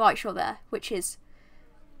to Reichel there,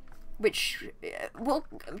 well,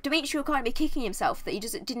 Dimitri will kind of be kicking himself that he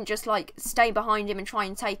didn't just like stay behind him and try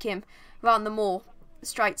and take him around the more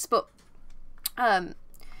straights. But I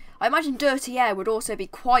imagine dirty air would also be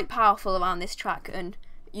quite powerful around this track, and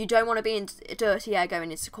you don't want to be in dirty air going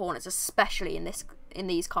into corners, especially in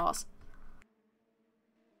these cars.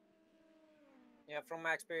 Yeah, from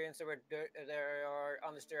my experience, there are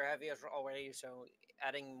understeer heaviers already, so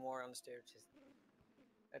adding more understeer,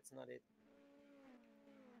 that's not it.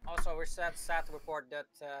 Also, we're sad to report that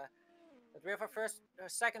we have our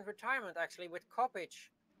second retirement actually, with Kopic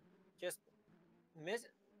just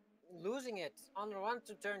losing it on the run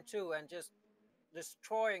to turn 2 and just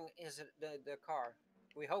destroying the car.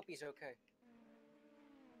 We hope he's okay.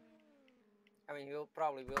 I mean, he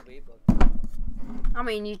probably will be, but I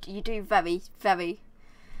mean, you do very, very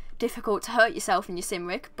difficult to hurt yourself in your sim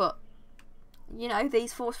rig, but you know,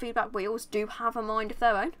 these force feedback wheels do have a mind of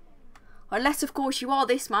their own. Unless, of course, you are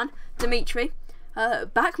this man, Dimitri,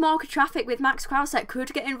 Backmarker traffic with Max Krauset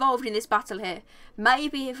could get involved in this battle here.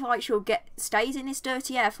 Maybe if Rachel stays in this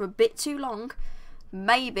dirty air for a bit too long,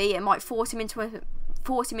 maybe it might force him into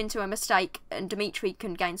a mistake, and Dimitri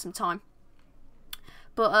can gain some time.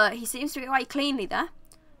 But he seems to get away cleanly there.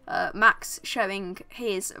 Max showing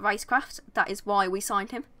his racecraft. That is why we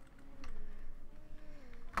signed him.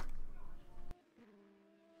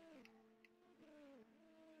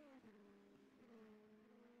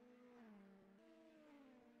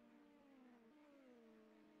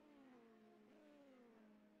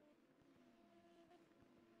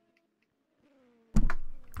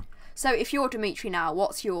 So if you're Dimitri now,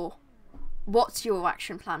 what's your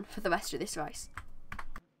action plan for the rest of this race?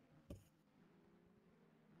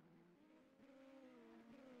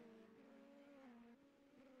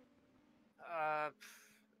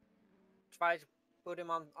 Try to put him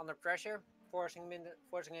under pressure, forcing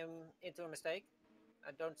him into a mistake.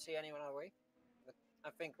 I don't see any other way. But I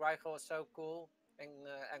think Reichel is so cool and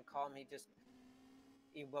calm.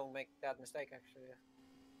 He won't make that mistake actually.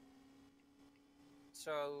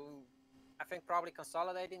 So I think probably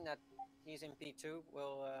consolidating that he's in P2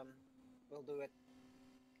 will do it.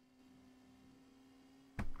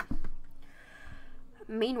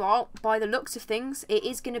 Meanwhile, by the looks of things, it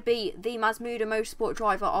is going to be the Mazmuda Motorsport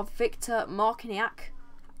driver of Victor Marciniak,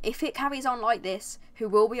 if it carries on like this, who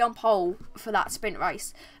will be on pole for that sprint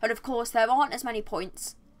race. And of course, there aren't as many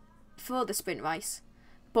points for the sprint race,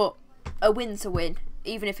 but a win's a win,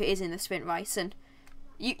 even if it is in the sprint race, and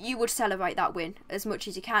you would celebrate that win as much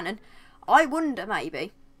as you can. And I wonder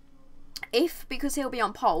maybe if, because he'll be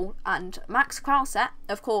on pole, and Max Krauset,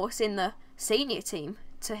 of course, in the senior team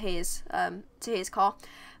to his car,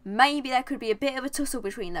 maybe there could be a bit of a tussle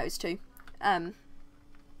between those two,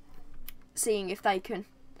 seeing if they can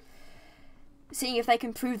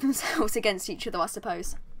prove themselves against each other, I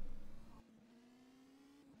suppose.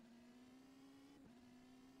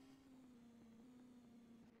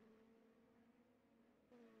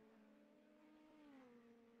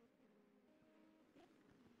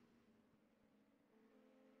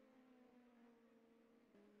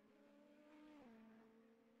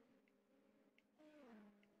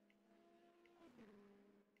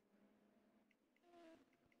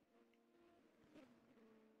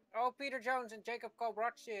 Oh, Peter Jones and Jacob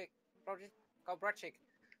Kobrachik are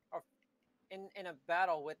in a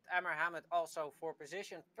battle with Amr Hamid also for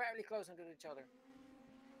position, fairly close into each other.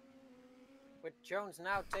 With Jones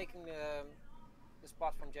now taking the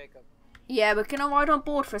spot from Jacob. Yeah, we're going to ride on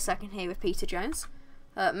board for a second here with Peter Jones.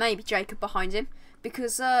 Maybe Jacob behind him,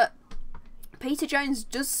 because Peter Jones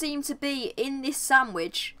does seem to be in this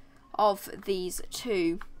sandwich of these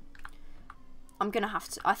two. I'm going to have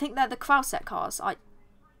to... I think they're the Krauset cars.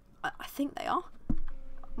 I think they are.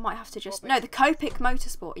 Might have to just... No, the Copic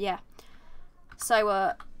Motorsport, yeah.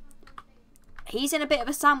 So, he's in a bit of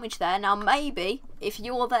a sandwich there. Now, maybe, if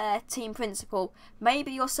you're their team principal,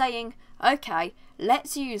 maybe you're saying, okay,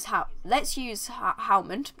 let's use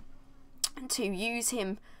Haumond to use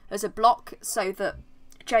him as a block so that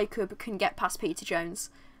Jacob can get past Peter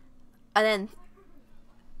Jones. And then,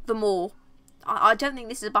 the more... I don't think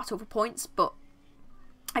this is a battle for points, but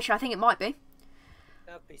actually, I think it might be.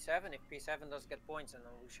 P7, if P7 does get points, then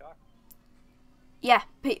we'll shot. Yeah,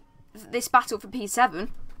 this battle for P7,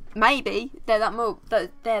 maybe they're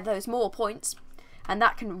those more points, and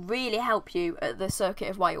that can really help you at the Circuit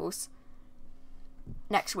of Wales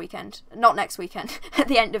next weekend. Not next weekend, at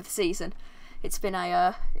the end of the season. It's been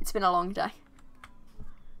a long day.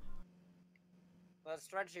 Well, the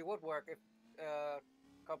strategy would work if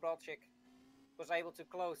Kobrachik was able to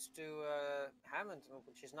close to Hammond,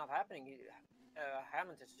 which is not happening.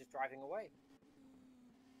 Hammond is just driving away.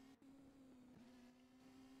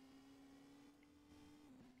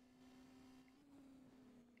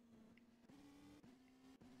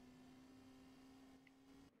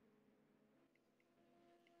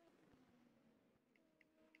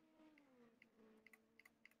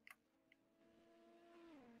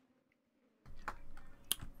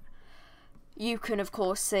 You can, of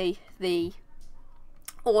course, see the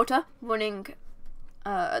order running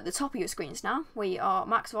at the top of your screens now. We are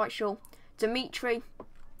Max Reichel, Dimitri,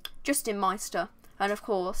 Justin Meister, and of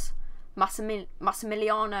course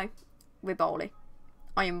Massimiliano Riboli.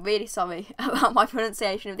 I am really sorry about my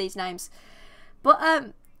pronunciation of these names, but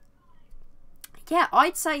yeah,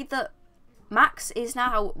 I'd say that Max is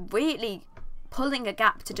now really pulling a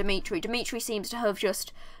gap to Dimitri. Dimitri seems to have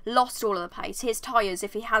just lost all of the pace. His tyres,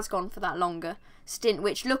 if he has gone for that longer stint,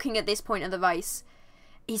 which looking at this point of the race,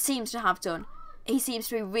 he seems to have done. He seems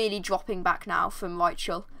to be really dropping back now from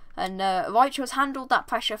Reichel. And Reichel's handled that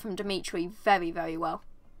pressure from Dimitri very, very well,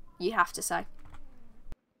 you have to say.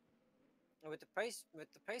 with the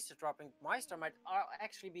pace dropping, Meister might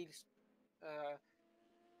actually be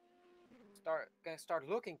start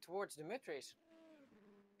looking towards the mid race.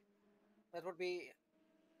 That would be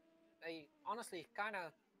a honestly kind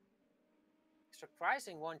of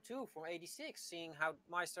surprising 1-2 from 86, seeing how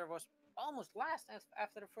Meister was almost last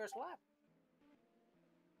after the first lap.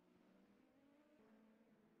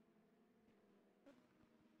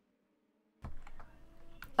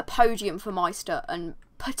 A podium for Meister and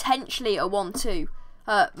potentially a 1-2.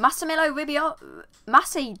 Massimiliano Ribbiat,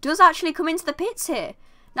 Massi does actually come into the pits here.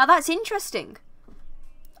 Now that's interesting.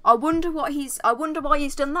 I wonder why he's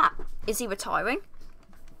done that. Is he retiring?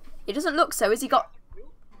 It doesn't look so. Has he got?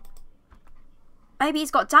 Maybe he's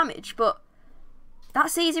got damage, but that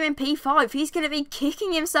sees him in P5. He's going to be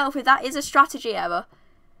kicking himself if that is a strategy error.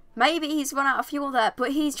 Maybe he's run out of fuel there,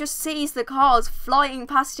 but he just sees the cars flying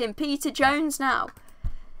past him. Peter Jones now.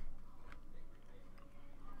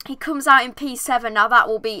 He comes out in P7. Now that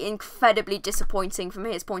will be incredibly disappointing from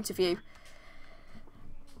his point of view.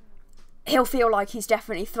 He'll feel like he's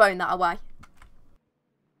definitely thrown that away.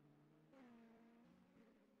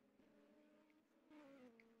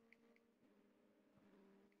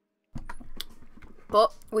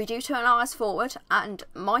 But we do turn our eyes forward, and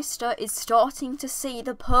Meister is starting to see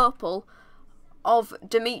the purple of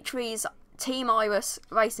Dimitri's Team Iris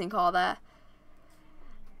racing car there.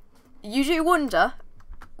 You do wonder,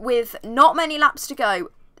 with not many laps to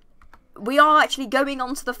go, we are actually going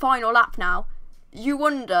on to the final lap now. You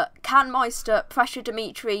wonder, can Meister pressure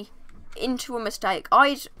Dimitri into a mistake?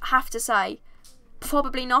 I'd have to say,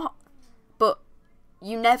 probably not. But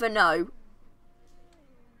you never know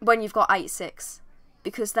when you've got 8-6,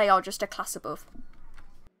 because they are just a class above.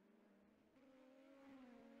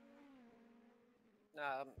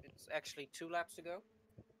 It's actually 2 laps to go.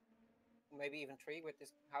 Maybe even 3 with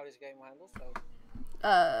this how this game handles. So.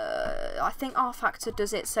 I think R Factor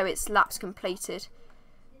does it so it's laps completed.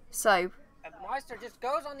 So. And Meister just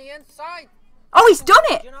goes on the inside. Oh, he's done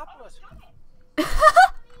it!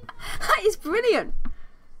 That is brilliant.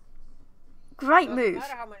 Great move.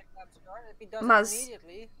 Matter how many laps there are, if he does it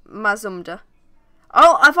immediately. Mazumda.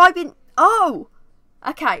 Oh, have I been... Oh!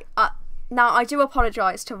 Okay, now I do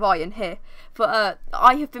apologise to Ryan here, but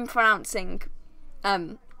I have been pronouncing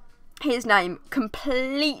his name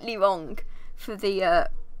completely wrong for the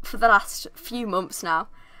last few months now.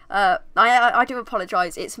 I do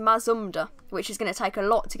apologise. It's Mazumda, which is going to take a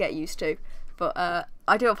lot to get used to, but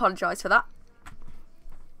I do apologise for that.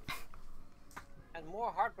 And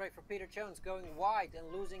more heartbreak for Peter Jones, going wide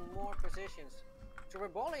and losing more positions. To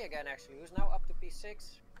Riboli again, actually, who's now up to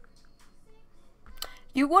P6.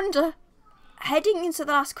 You wonder, heading into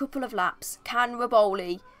the last couple of laps, can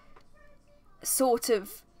Riboli sort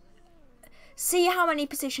of see how many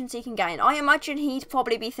positions he can gain? I imagine he'd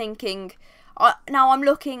probably be thinking... now I'm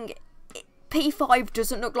looking, P5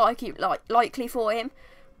 doesn't look likely for him,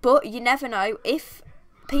 but you never know. If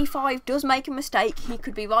P5 does make a mistake, he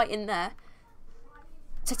could be right in there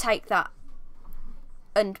to take that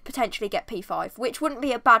and potentially get P5, which wouldn't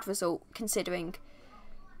be a bad result considering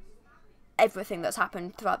everything that's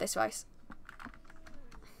happened throughout this race.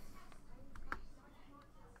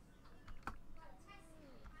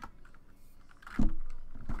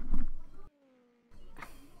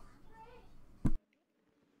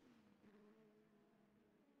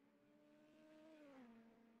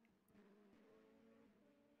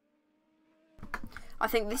 I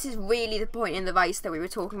think this is really the point in the race that we were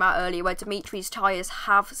talking about earlier, where Dimitri's tyres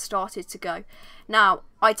have started to go. Now,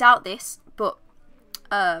 I doubt this, but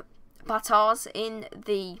Batar's in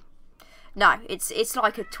the... No, it's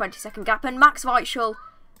like a 20-second gap, and Max Weichel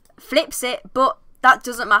flips it, but that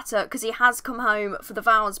doesn't matter, because he has come home for the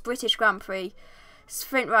Vowles British Grand Prix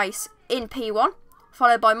sprint race in P1,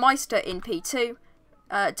 followed by Meister in P2,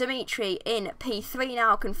 Dimitri in P3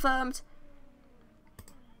 now confirmed.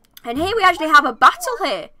 And here we actually have a battle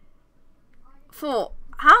here for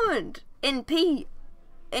Hammond in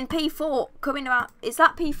P4 coming out. Is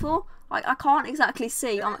that P4? I can't exactly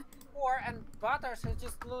see. P4, and Butters has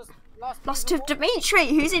just lost to Dimitri,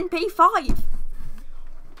 who's in P5.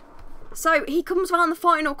 So he comes around the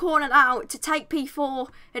final corner now to take P4,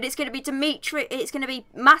 and it's going to be Dimitri. It's going to be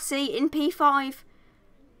Massi in P5,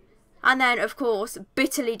 and then of course,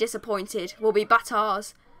 bitterly disappointed will be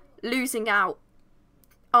Battars losing out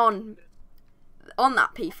on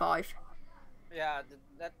that P5. Yeah,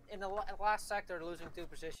 that in the last sector, losing 2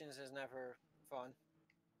 positions is never fun.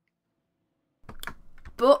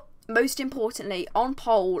 But most importantly, on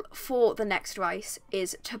pole for the next race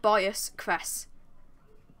is Tobias Kress.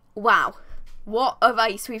 Wow, what a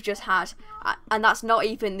race we've just had, and that's not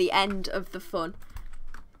even the end of the fun.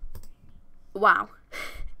 Wow.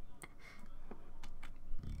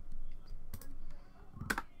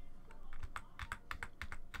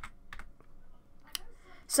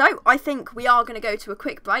 So, I think we are going to go to a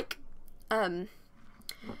quick break. Go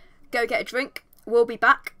get a drink. We'll be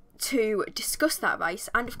back to discuss that race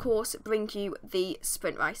and, of course, bring you the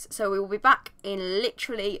sprint race. So, we will be back in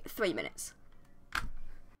literally 3 minutes.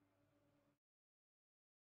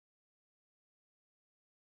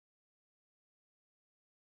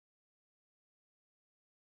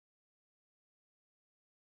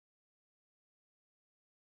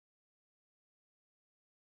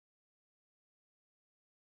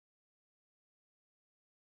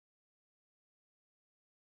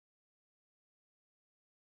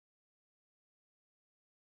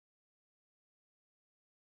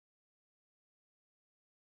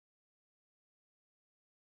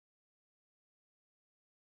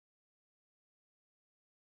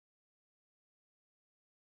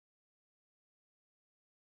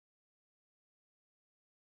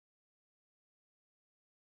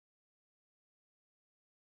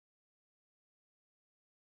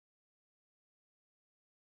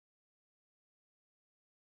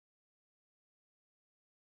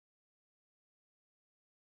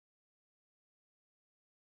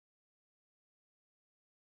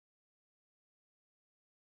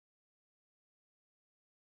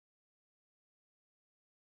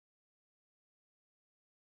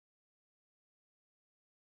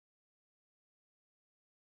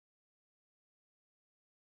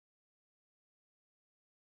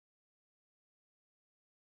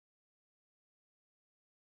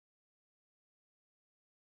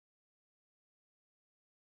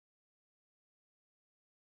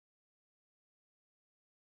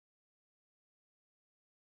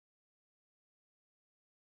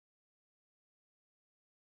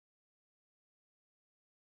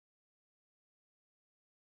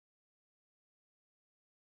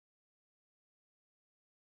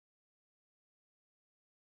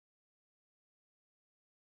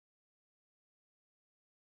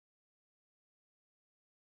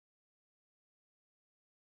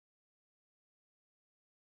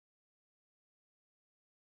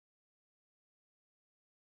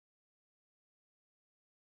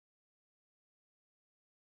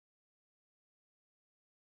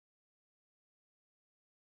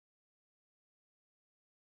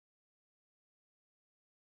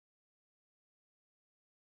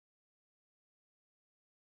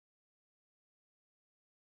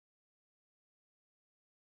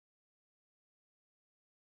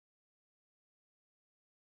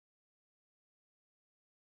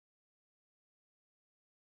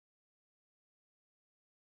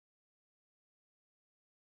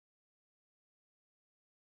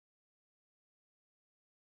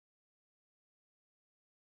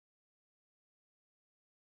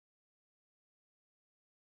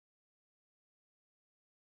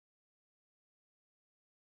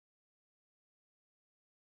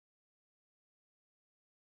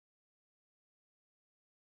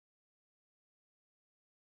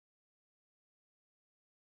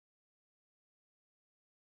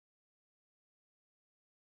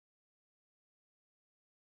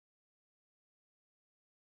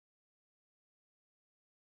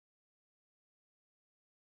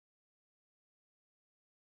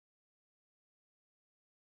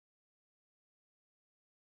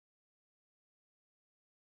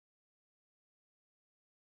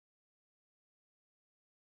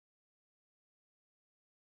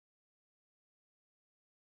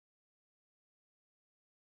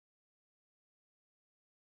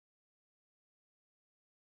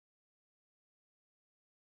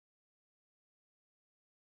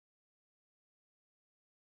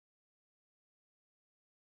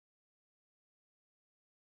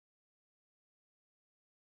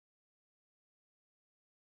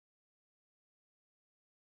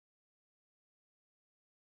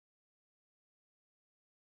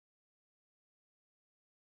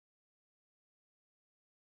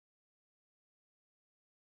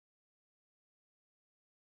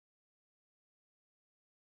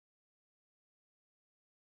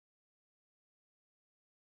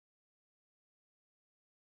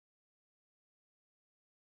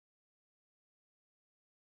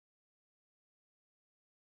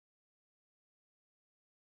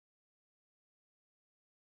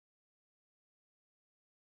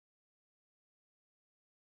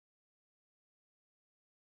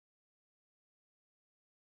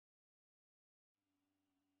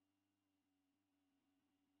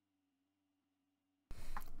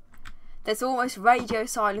 There's almost radio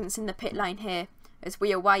silence in the pit lane here as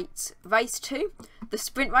we await race 2, the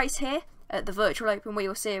sprint race here at the Virtual Open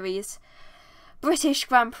Wheel Series British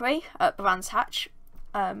Grand Prix at Brands Hatch.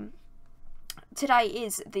 Today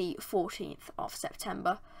is the 14th of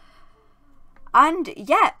September. And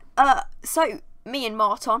yeah, so me and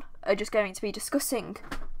Martin are just going to be discussing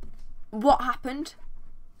what happened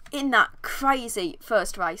in that crazy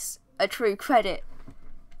first race. A true credit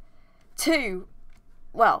to,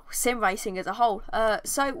 well, sim racing as a whole.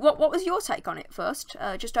 So what was your take on it first,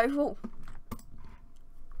 just overall?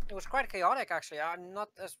 It was quite chaotic, actually. I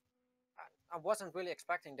wasn't really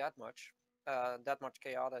expecting that much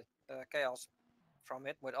chaos from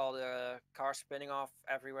it, with all the cars spinning off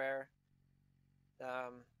everywhere.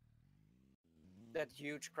 That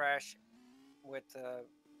huge crash with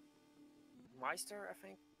Meister, I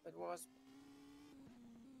think it was,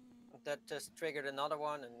 that just triggered another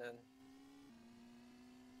one, and then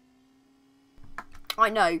I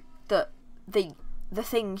know that the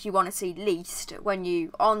things you want to see least when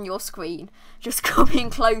you on your screen just coming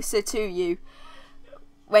closer to you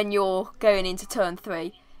when you're going into turn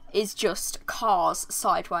 3 is just cars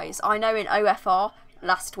sideways. I know in OFR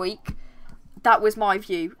last week that was my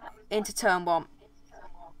view into turn 1.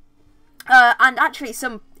 And actually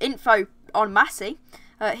some info on Massey.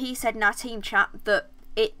 He said in our team chat that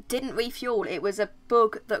it didn't refuel. It was a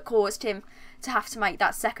bug that caused him to have to make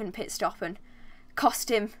that second pit stop and cost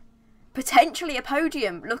him potentially a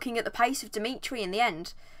podium, looking at the pace of Dimitri in the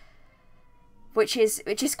end, which is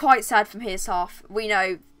quite sad from his half. We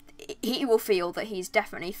know he will feel that he's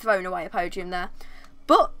definitely thrown away a podium there,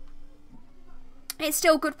 but it's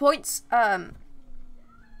still good points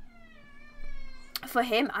for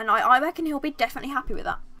him, and I reckon he'll be definitely happy with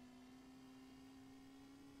that.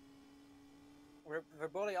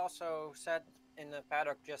 Verboli also said in the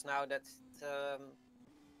paddock just now that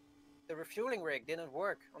the refueling rig didn't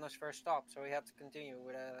work on his first stop, so he had to continue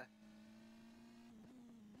with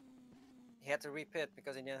he had to repit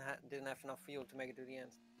because he didn't have enough fuel to make it to the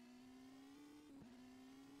end,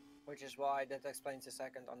 which is why that explains the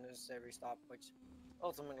second unnecessary stop, which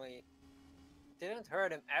ultimately didn't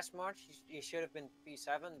hurt him as much. He should have been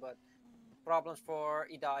P7, but problems for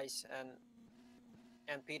Edice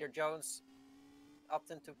and Peter Jones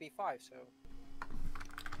upped him to P5. So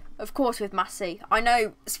of course, with Massey, I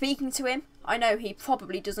know, speaking to him, I know he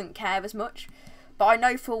probably doesn't care as much, but I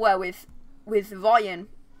know full well with Ryan,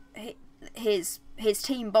 his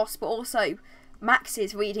team boss, but also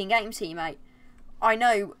Max's reading game teammate, I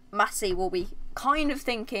know Massey will be kind of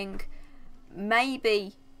thinking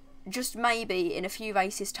maybe, just maybe, in a few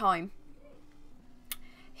races time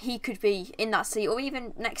he could be in that seat, or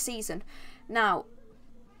even next season. Now,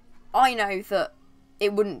 I know that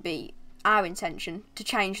it wouldn't be our intention to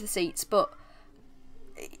change the seats, but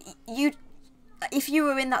if you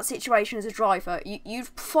were in that situation as a driver,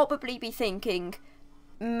 you'd probably be thinking,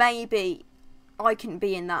 maybe I can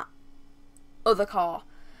be in that other car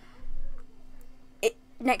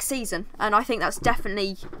next season. And I think that's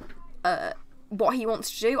definitely what he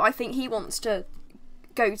wants to do. I think he wants to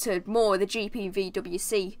go to more of the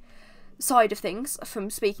GPVWC side of things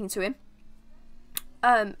from speaking to him.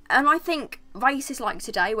 And I think races like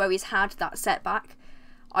today, where he's had that setback,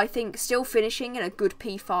 I think still finishing in a good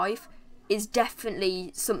P5 is definitely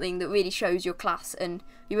something that really shows your class and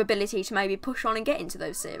your ability to maybe push on and get into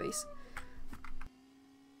those series.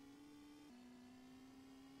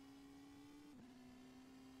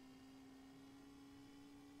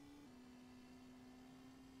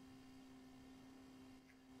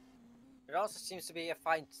 there also seems to be a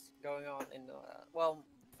fight going on in the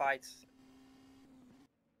fight.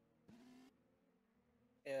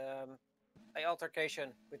 An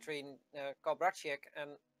altercation between Kalbracic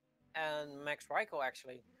and Max Reichel,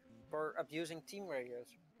 actually, for abusing team radios.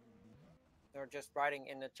 They're just writing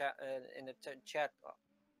in the chat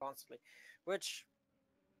constantly, which,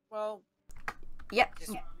 well, yep,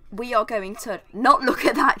 we are going to not look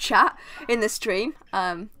at that chat in the stream.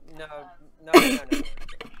 No.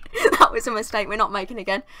 That was a mistake. We're not making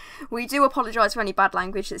again. We do apologise for any bad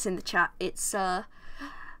language that's in the chat. It's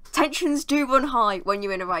tensions do run high when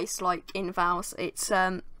you're in a race like in Vals. It's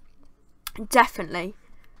definitely,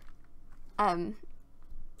 you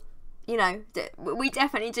know, we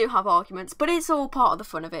definitely do have arguments, but it's all part of the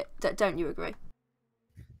fun of it. Don't you agree?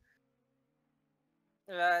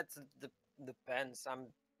 It depends. I'm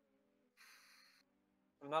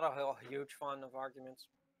not a huge fan of arguments,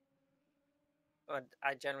 but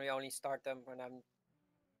I generally only start them when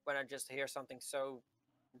I just hear something so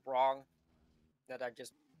wrong that I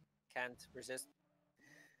just can't resist.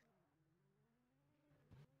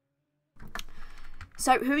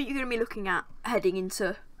 So who are you going to be looking at heading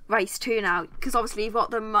into race 2 now? Because obviously you've got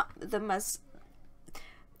the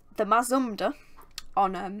Mazumda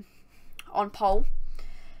on pole.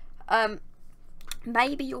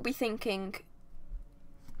 Maybe you'll be thinking,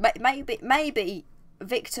 maybe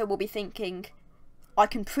Victor will be thinking, I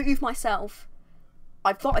can prove myself,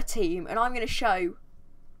 I've got a team, and I'm going to show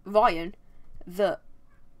Ryan that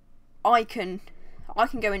I can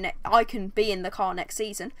go in. I can be in the car next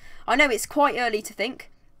season. I know it's quite early to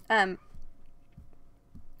think about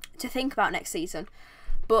next season,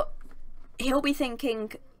 but he'll be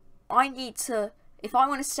thinking, I need to, if I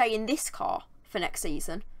want to stay in this car for next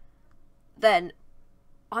season, then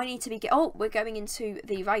I need to be oh, we're going into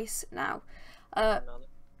the race now.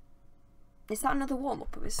 Is that another warm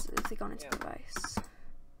up, or has he gone into the race?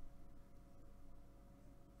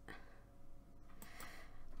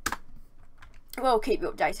 We'll keep you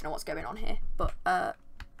updated on what's going on here, but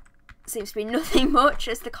seems to be nothing much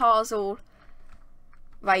as the car's all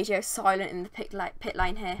radio silent in the pit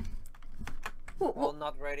lane here. Well,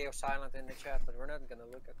 not radio silent in the chat, but we're not going to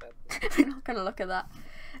look at that. We're not going to look at that.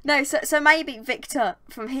 No, so maybe Victor,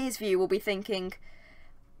 from his view, will be thinking,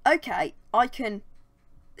 okay, I can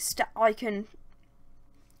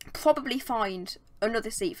probably find another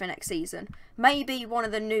seat for next season. Maybe one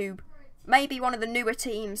of the newer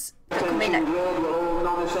teams to come in.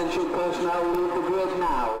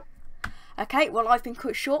 Okay, well, I've been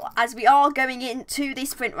cut short as we are going into the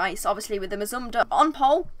sprint race, obviously with the Mazumda on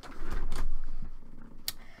pole.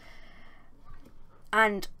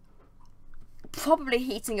 And probably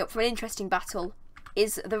heating up for an interesting battle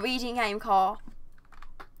is the Reading Game car,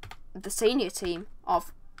 the senior team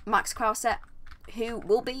of Max Krauset, who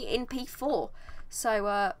will be in P4.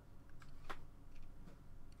 So,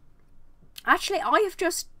 actually,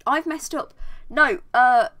 I've messed up. No,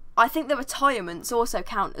 I think the retirements also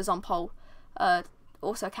count as on pole.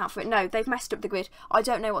 Also count for it. No, they've messed up the grid. I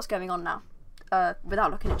don't know what's going on now,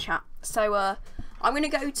 without looking at chat. So, I'm going to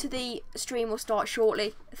go to the stream will start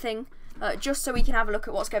shortly thing, just so we can have a look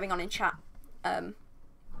at what's going on in chat,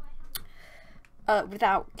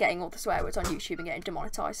 without getting all the swear words on YouTube and getting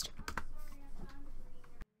demonetised.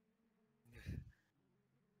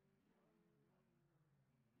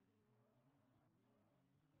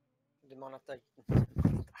 Demonetised.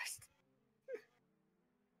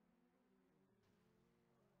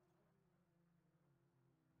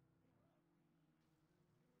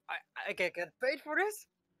 I can get paid for this?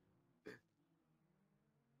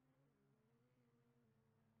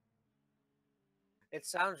 It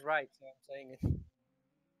sounds right, so I'm saying it.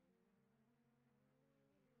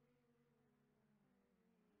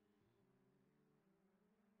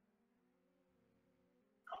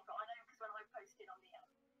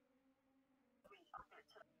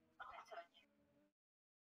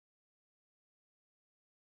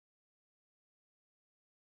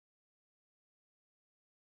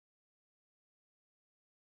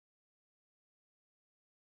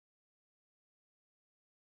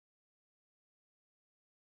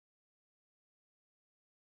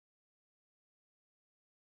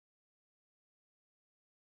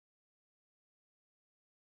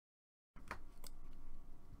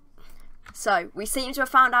 So, we seem to have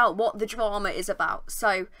found out what the drama is about.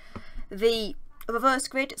 So, the reverse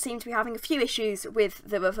grid seems to be having a few issues with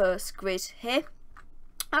the reverse grid here.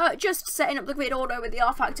 Just setting up the grid order with the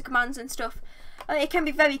R-Factor commands and stuff. It can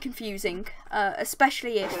be very confusing,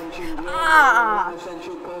 especially if...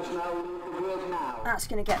 That's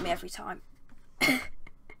going to get me every time.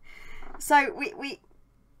 So, we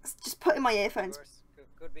just put in my earphones.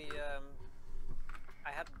 Could be...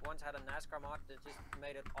 I once had a NASCAR mod that just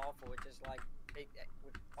made it awful, which is like it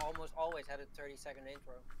would almost always had a 30-second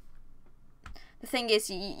intro. The thing is,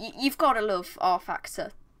 you've got to love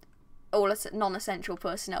R-Factor. All non-essential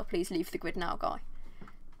personnel, please leave the grid now, guy.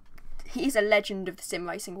 He's a legend of the sim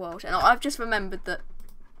racing world, and I've just remembered that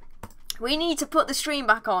we need to put the stream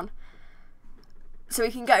back on so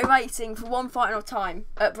we can go racing for one final time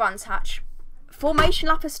at Brands Hatch. Formation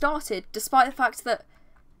lap has started, despite the fact that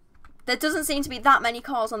there doesn't seem to be that many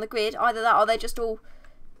cars on the grid. Either that or they're just all...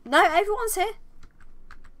 No, everyone's here.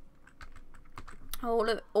 All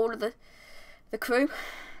of the crew.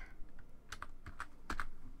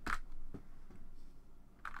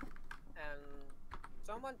 And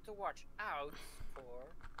someone to watch out for,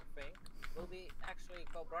 I think, will be actually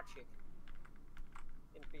Kobrachik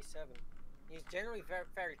in P7. He's generally very,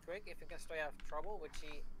 very quick if he can stay out of trouble, which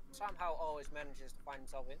he somehow always manages to find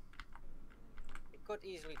himself in. Could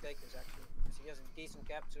easily take this actually, because he has a decent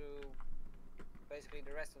gap to basically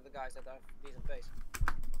the rest of the guys that have decent pace.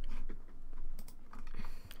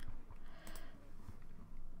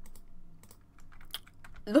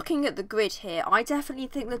 Looking at the grid here, I definitely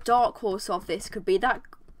think the dark horse of this could be that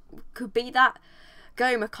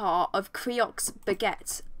Goma car of Creox,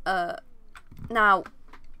 Baguette, Now,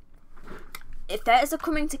 if there is a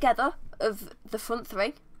coming together of the front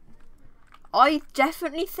three, I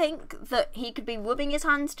definitely think that he could be rubbing his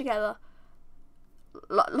hands together.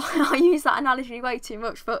 I use that analogy way too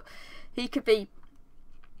much, but he could be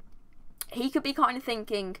kind of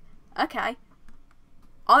thinking, okay,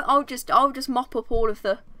 I'll just mop up all of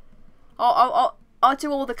the, I'll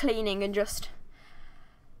do all the cleaning and just,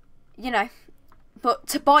 you know. But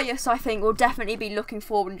Tobias, I think, will definitely be looking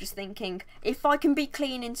forward and just thinking, if I can be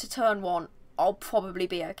clean into turn 1, I'll probably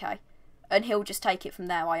be okay. And he'll just take it from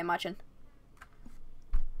there, I imagine.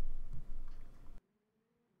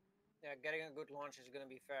 Yeah, getting a good launch is going to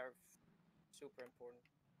be super important.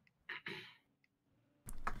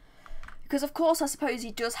 Because, of course, I suppose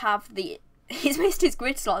he does have the... He's missed his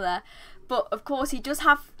grid slot there. But, of course, he does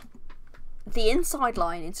have the inside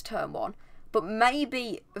line into turn 1. But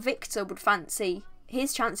maybe Victor would fancy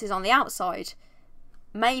his chances on the outside.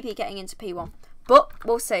 Maybe getting into P1. But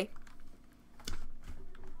we'll see.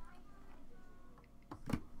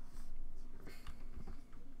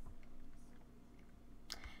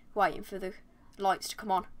 Waiting for the lights to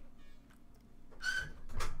come on.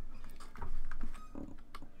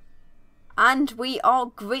 And we are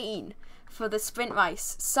green for the sprint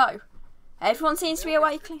race. So, everyone seems to be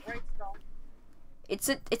awake. It's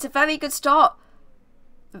a very good start.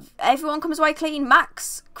 Everyone comes away clean.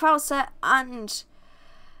 Max, Krause and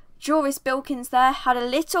Joris Bilkins there had a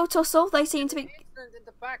little tussle. They seem to be... In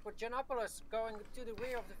the back with Giannopoulos going to the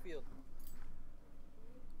rear of the field.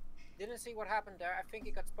 Didn't see what happened there. I think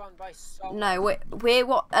he got spun by someone. No, we're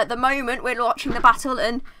at the moment we're watching the battle,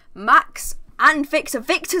 and Max and Victor.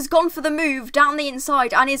 Victor's gone for the move down the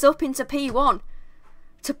inside and is up into P1.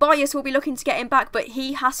 Tobias will be looking to get him back, but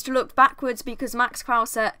he has to look backwards because Max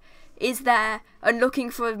Krause is there and looking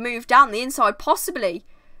for a move down the inside. Possibly.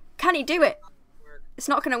 Can he do it? It's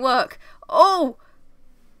not going to work. Oh!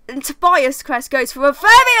 And Tobias Crest goes for a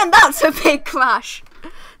very, and that's a big crash.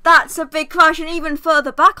 That's a big crash, and even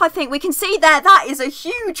further back, I think we can see there, that is a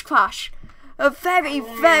huge crash. A very,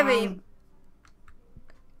 very...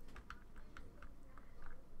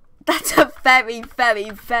 That's a very, very,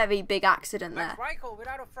 very big accident there. Reichel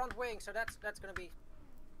without a front wing, so that's going to be...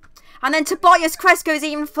 And then Tobias Crest goes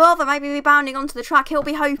even further, maybe rebounding onto the track. He'll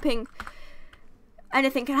be hoping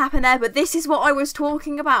anything can happen there, but this is what I was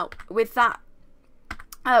talking about with that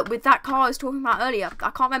car I was talking about earlier.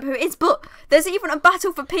 I can't remember who it is, but there's even a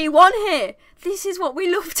battle for P1 here. This is what we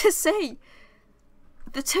love to see.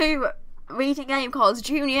 The two Reading Game cars,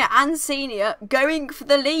 junior and senior, going for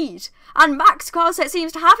the lead. And Max Carset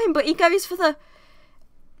seems to have him, but he goes for the...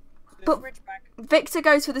 But Victor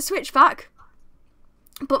goes for the switchback.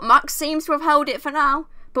 But Max seems to have held it for now.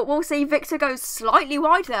 But we'll see. Victor goes slightly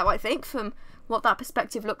wide there, I think, from what that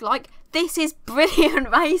perspective looked like. This is brilliant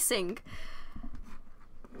racing.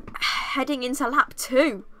 Heading into lap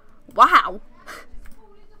 2. Wow.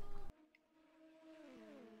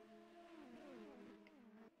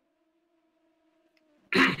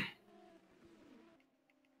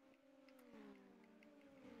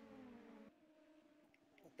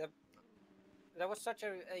 That was such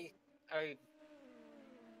a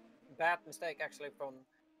bad mistake actually from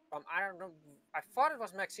I don't know. I thought it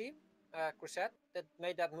was Maxime Crusette that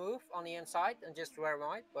made that move on the inside and just ran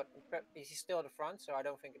wide, but he's still at the front, so I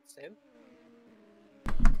don't think it's him.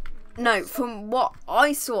 No, from what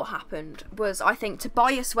I saw happened was I think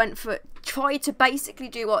Tobias tried to basically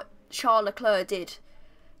do what Charles Leclerc did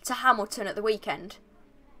to Hamilton at the weekend.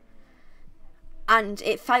 And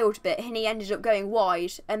it failed a bit, and he ended up going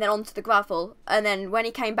wide and then onto the gravel. And then when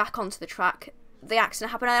he came back onto the track, the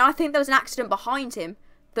accident happened. And I think there was an accident behind him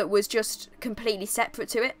that was just completely separate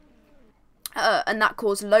to it. And that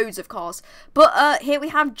caused loads of cars. But here we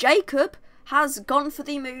have Jacob has gone for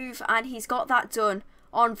the move, and he's got that done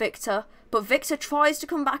on Victor. But Victor tries to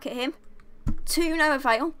come back at him. To no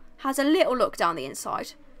avail. Has a little look down the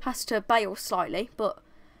inside. Has to bail slightly, but...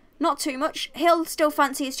 not too much. He'll still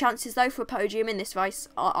fancy his chances, though, for a podium in this race,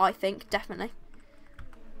 I think, definitely.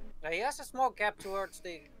 Now, he has a small gap towards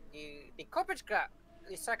the Coppage car,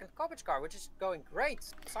 the second Coppage car, which is going great,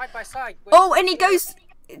 side by side. Oh, and he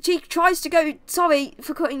tries to go, sorry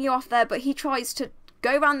for cutting you off there, but he tries to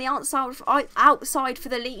go around the outside for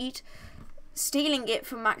the lead, stealing it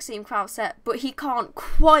from Maxime Crowset, but he can't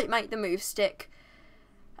quite make the move stick.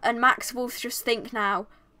 And Max will just think now,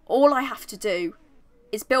 all I have to do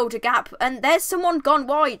is build a gap, and there's someone gone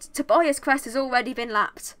wide. Tobias Crest has already been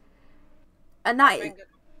lapped, and I think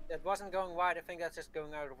that wasn't going wide. I think that's just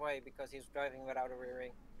going out of the way because he's driving without a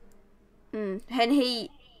rear ring.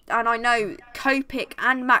 And I know Kopik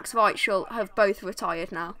and Max Reichel have both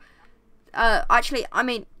retired now. Actually, I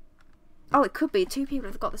mean, Oh, it could be. Two people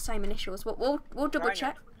have got the same initials. We'll double Reiner.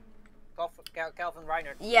 check. Calvin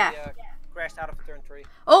Reiner. Yeah. He, crashed out of turn 3.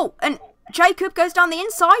 Oh, and Jacob goes down the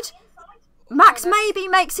inside. Max maybe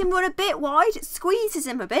makes him run a bit wide, squeezes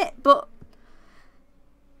him a bit, but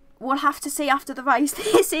we'll have to see after the race.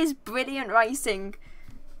 This is brilliant racing.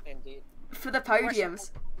 Indeed. For the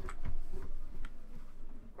podiums.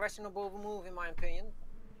 Questionable move, in my opinion.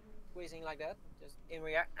 Squeezing like that, just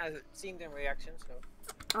it seemed in reaction. So.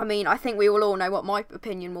 I mean, I think we will all know what my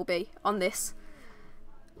opinion will be on this.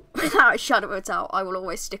 Without a shadow of a doubt, I will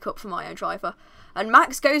always stick up for my own driver. And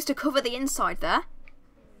Max goes to cover the inside there.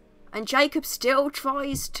 And Jacob still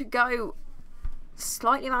tries to go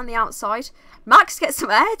slightly around the outside. Max gets some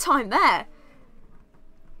airtime there.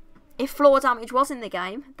 If floor damage was in the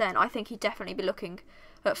game, then I think he'd definitely be looking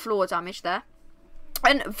at floor damage there.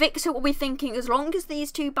 And Victor will be thinking, as long as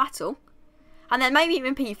these two battle, and then maybe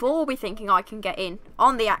even P4 will be thinking, I can get in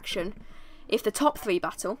on the action if the top 3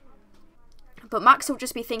 battle. But Max will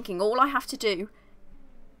just be thinking, all I have to do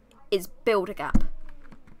is build a gap.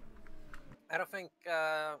 I don't think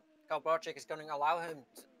Kalbarczyk is going to allow him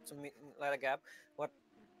to let a gap. What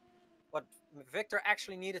Victor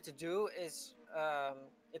actually needed to do is,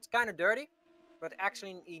 it's kind of dirty, but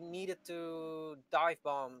actually he needed to dive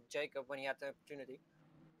bomb Jacob when he had the opportunity.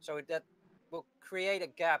 So that will create a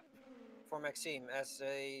gap for Maxime, as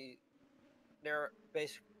they're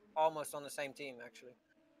basically almost on the same team actually.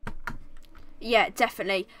 Yeah,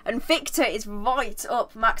 definitely. And Victor is right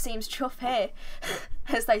up Maxime's chuff here,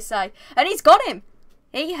 as they say. And he's got him.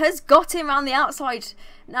 He has got him around the outside.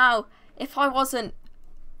 Now, if my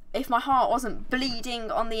heart wasn't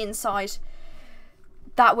bleeding on the inside,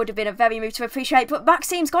 that would have been a very move to appreciate. But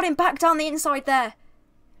Maxime's got him back down the inside there.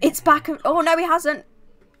 It's back. Oh, no, he hasn't.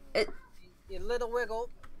 A little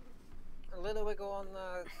wiggle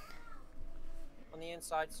on the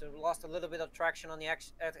inside, so lost a little bit of traction on the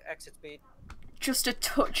exit speed. Just a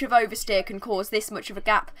touch of oversteer can cause this much of a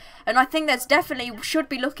gap, and I think there's definitely should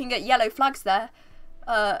be looking at yellow flags there,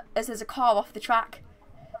 as there's a car off the track.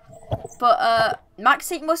 But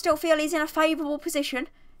Maxime will still feel he's in a favourable position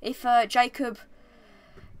if Jacob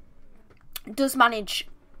does manage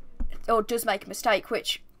or does make a mistake,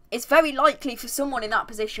 which is very likely for someone in that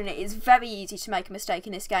position. It is very easy to make a mistake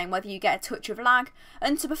in this game, whether you get a touch of lag.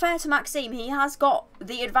 And to be fair to Maxime, he has got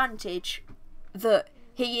the advantage that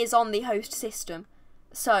he is on the host system.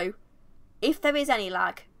 So, if there is any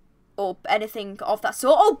lag or anything of that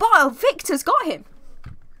sort... Oh, Victor's got him!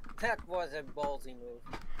 That was a ballsy move.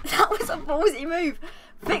 That was a ballsy move.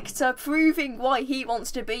 Victor proving why he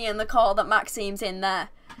wants to be in the car that Maxime's in there.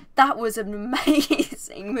 That was an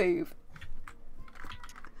amazing move.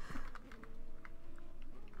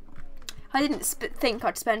 I didn't think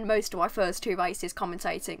I'd spend most of my first 2 races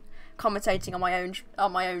commentating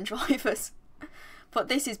on my own drivers. But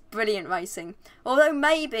this is brilliant racing. Although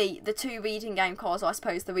maybe the 2 reading game cars, I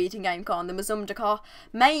suppose the reading game car and the Mazumda car,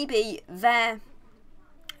 maybe their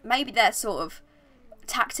sort of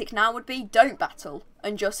tactic now would be don't battle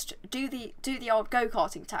and just do the old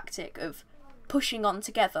go-karting tactic of pushing on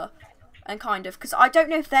together and kind of, because I don't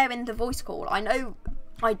know if they're in the voice call. I know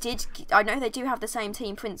they do have the same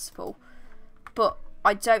team principal, but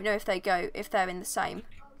I don't know if they're in the same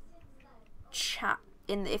chat,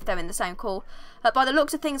 if they're in the same call. By the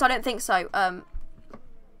looks of things, I don't think so.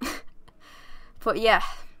 But yeah,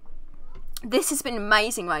 this has been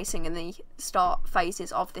amazing racing in the start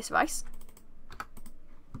phases of this race.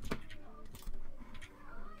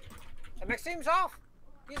 And Maxime's off.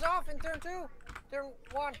 He's off in turn 2, turn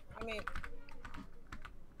 1. I mean.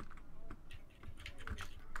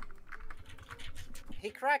 He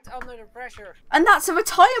cracked under the pressure. And that's a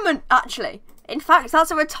retirement, actually. In fact, that's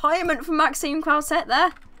a retirement from Maxime Crousset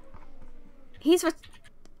there.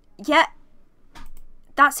 Yeah.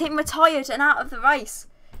 That's him retired and out of the race.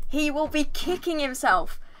 He will be kicking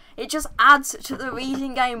himself. It just adds to the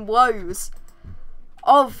reading game woes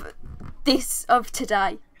of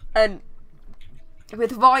today. And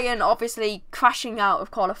with Ryan obviously crashing out of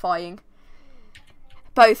qualifying,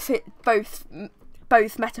 both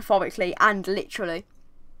metaphorically and literally.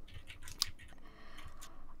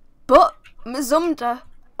 But Mazumda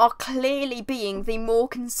are clearly being the more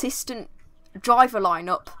consistent driver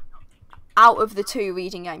lineup out of the 2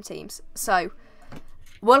 reading game teams. So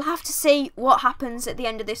we'll have to see what happens at the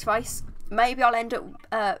end of this race. Maybe I'll end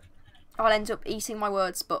up eating my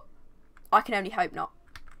words, but I can only hope not.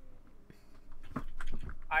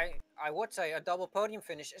 I would say a double podium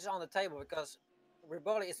finish is on the table because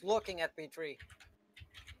Riboli is looking at P3.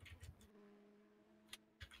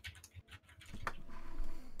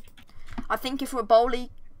 I think if Riboli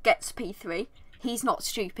gets P3, He's not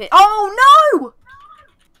stupid. Oh, no!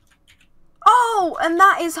 Oh, and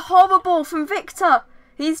that is horrible from Victor.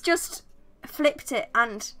 He's just flipped it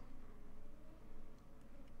and...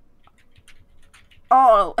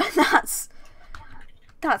 Oh, that's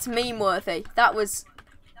meme-worthy. That was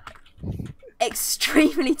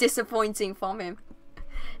extremely disappointing from him.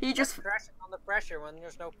 He just... on the pressure when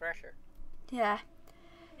there's no pressure. Yeah.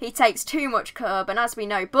 He takes too much curb, and as we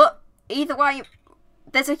know, but either way,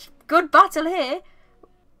 there's a good battle here.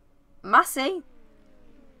 Massey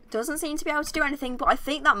doesn't seem to be able to do anything, but I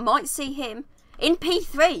think that might see him in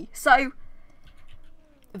P3. So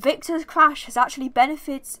Victor's crash has actually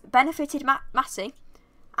benefited Massey.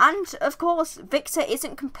 And of course, Victor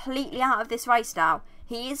isn't completely out of this race now.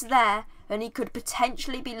 He is there, and he could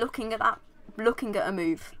potentially be looking at a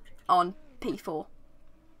move on P4.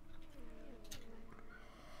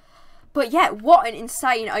 But yeah, what an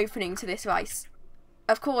insane opening to this race.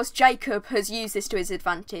 Of course, Jacob has used this to his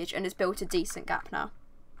advantage and has built a decent gap now.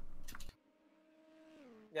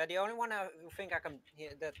 Yeah, the only one who think that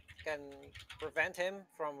can prevent him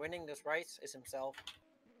from winning this race is himself.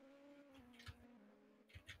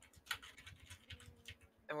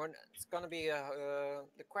 And it's gonna be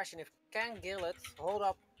the question: if can Gillett hold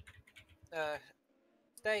up,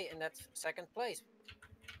 stay in that second place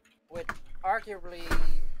with arguably,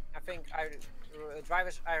 I think,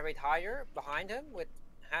 drivers I rate higher behind him, with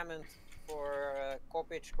Hammond for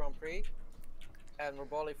Kopic Grand Prix and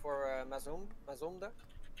Ruboli for Mazumda.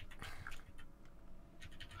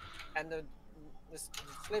 And the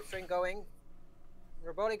slipstream going.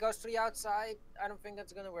 Ruboli goes to the outside. I don't think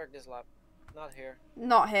that's gonna work this lap. Not here.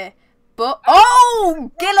 Not here. But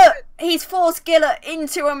oh, Gillett! He's forced Gillett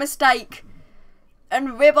into a mistake.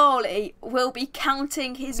 And Riboli will be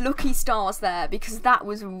counting his lucky stars there, because that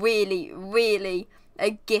was really, really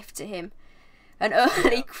a gift to him. An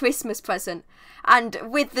early Christmas present. And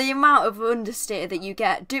with the amount of understeer that you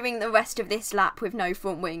get doing the rest of this lap with no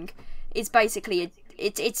front wing, is basically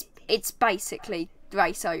it's basically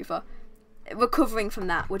race over. Recovering from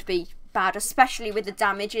that would be bad, especially with the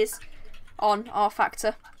damages on R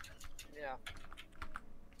Factor. Yeah.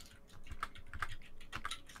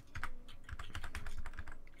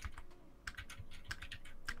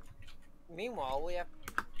 Meanwhile, we have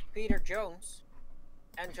Peter Jones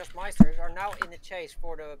and Just Meisters are now in the chase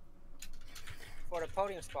for the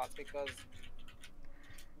podium spots, because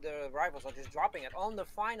the rivals are just dropping it on the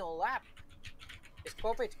final lap.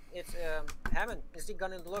 It's Hammond. Is he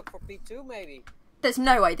gonna look for P2 maybe? There's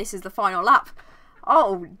no way this is the final lap.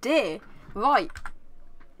 Oh dear. Right.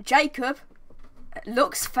 Jacob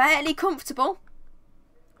looks fairly comfortable.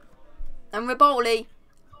 And Riboli,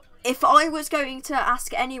 if I was going to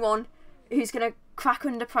ask anyone who's going to crack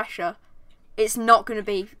under pressure, it's not going to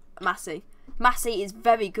be Massey. Massey is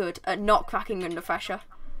very good at not cracking under pressure.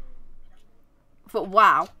 But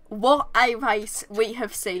wow, what a race we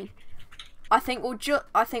have seen. I think we'll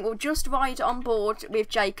just ride on board with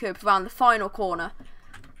Jacob around the final corner.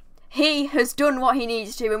 He has done what he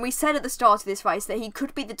needs to, and we said at the start of this race that he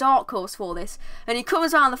could be the dark horse for this, and he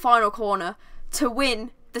comes around the final corner to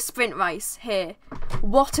win the sprint race here.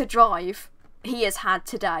 What a drive he has had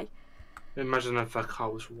today. Imagine if that car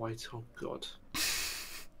was white. Oh god.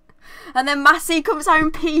 And then Massey comes home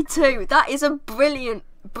P2. That is a brilliant,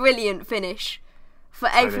 brilliant finish for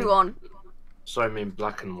everyone. I mean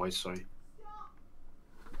black and white, sorry.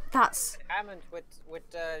 That's Hammond with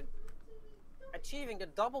achieving the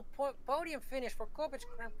double podium finish for Kopic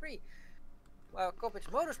Grand Prix. Well, Kopic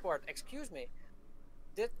Motorsport, excuse me.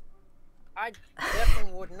 I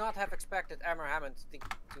definitely would not have expected Emmer Hammond to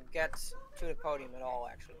get to the podium at all,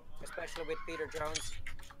 actually. Especially with Peter Jones,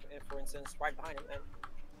 for instance, right behind him. And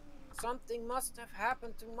something must have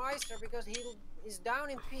happened to Meister, because he is down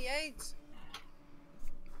in P8.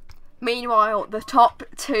 Meanwhile, the top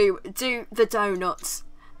two do the donuts.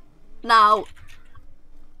 Now,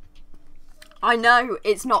 I know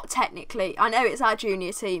it's not technically, I know it's our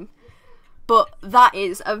junior team, but that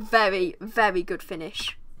is a very, very good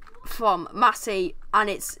finish from Massey, and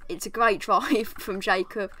it's a great drive from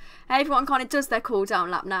Jacob. Everyone kind of does their cool down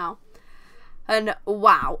lap now. And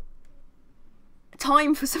wow.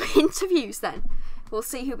 Time for some interviews then. We'll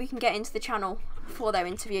see who we can get into the channel for their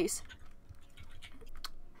interviews.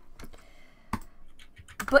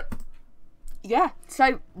 But yeah,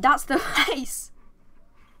 so that's the race.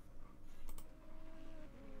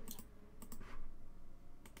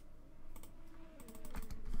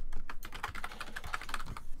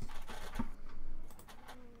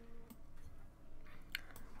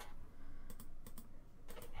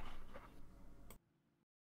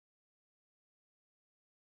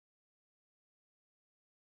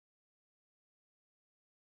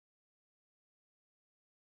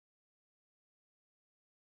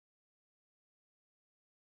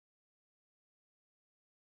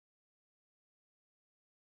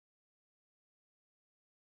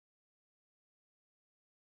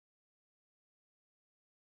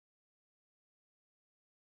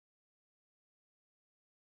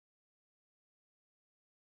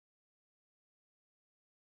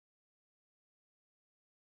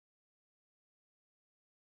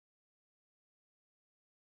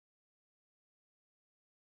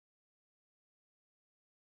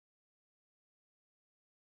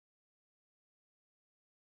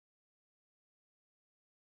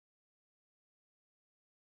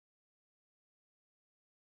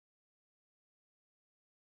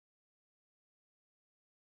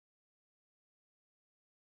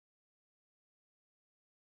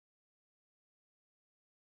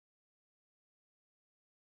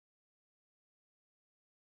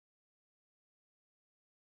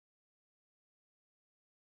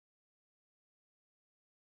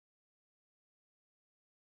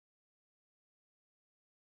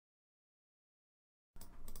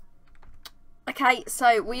 Okay,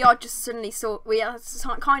 so we are just suddenly we are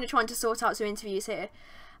kind of trying to sort out some interviews here.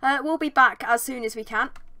 We'll be back as soon as we can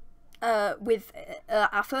with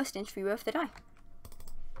our first interview of the day.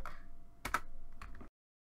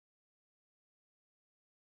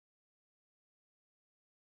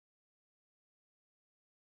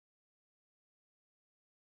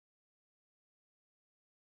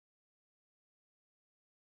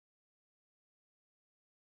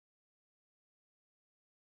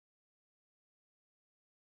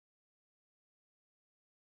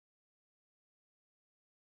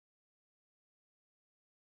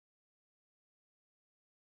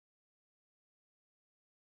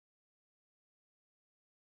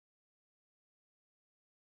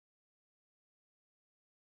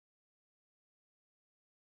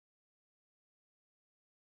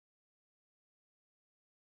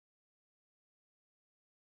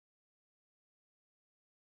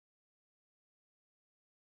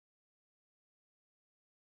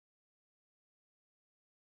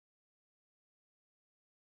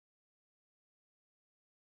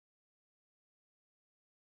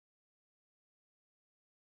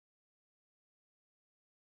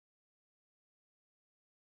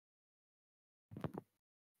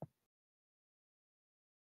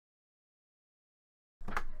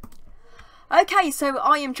 Okay, so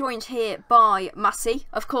I am joined here by Massey,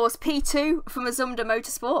 of course, P2 from Azumda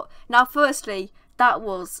Motorsport. Now, firstly, that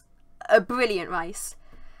was a brilliant race.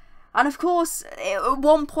 And of course, at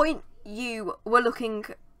one point, you were looking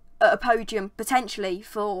at a podium, potentially,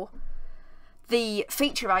 for the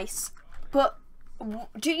feature race. But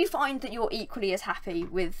do you find that you're equally as happy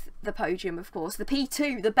with the podium, of course? The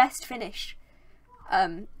P2, the best finish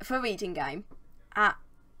for Reading Game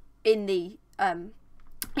in the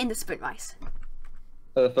sprint race.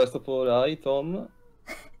 First of all, hi Tom.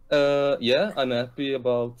 Yeah, I'm happy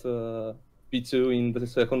about P2 in the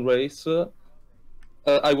second race.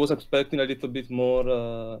 I was expecting a little bit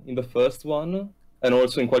more in the first one and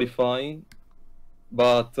also in qualifying,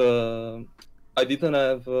 but I didn't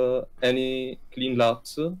have any clean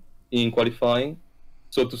laps in qualifying.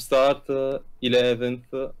 So to start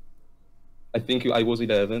 11th, I think I was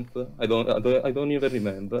 11th. I don't even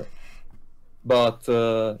remember. But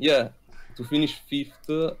yeah, to finish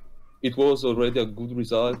 5th, it was already a good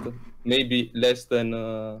result. Maybe less than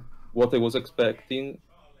what I was expecting,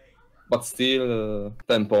 but still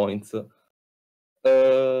 10 points.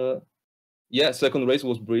 Yeah, second race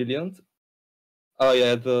was brilliant. I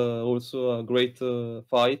had also a great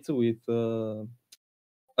fight with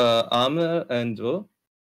Amer and Joe.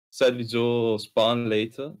 Sadly, Joe spun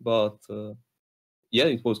later, but yeah,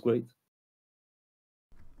 it was great.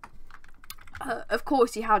 Of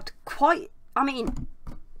course, you had quite. I mean,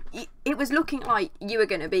 it was looking like you were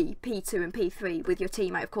going to be P2 and P3 with your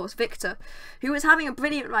teammate, of course, Victor, who was having a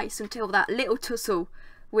brilliant race until that little tussle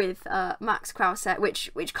with Max Krauset,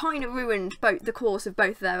 which kind of ruined the course of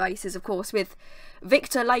both of their races, of course, with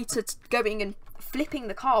Victor later going and flipping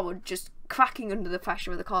the car or just cracking under the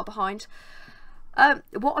pressure of the car behind.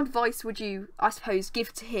 What advice would you, I suppose,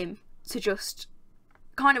 give to him to just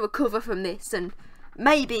kind of recover from this and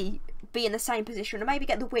maybe be in the same position or maybe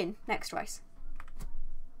get the win next race?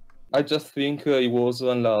 I just think he was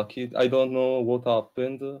unlucky. I don't know what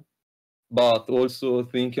happened, but also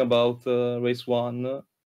thinking about race 1,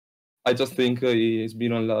 I just think he's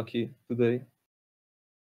been unlucky today.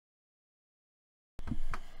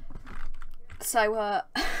 So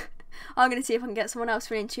I'm going to see if I can get someone else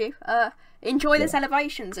for an interview. Enjoy the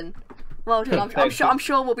celebrations and well done. I'm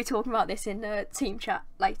sure we'll be talking about this in team chat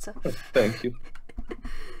later. Thank you.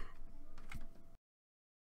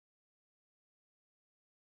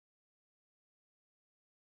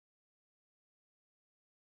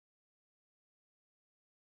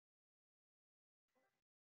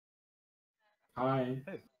 Hi.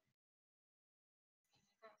 Hey.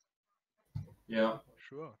 Yeah.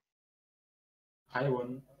 Sure. Hi,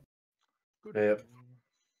 one. Good Yep. evening.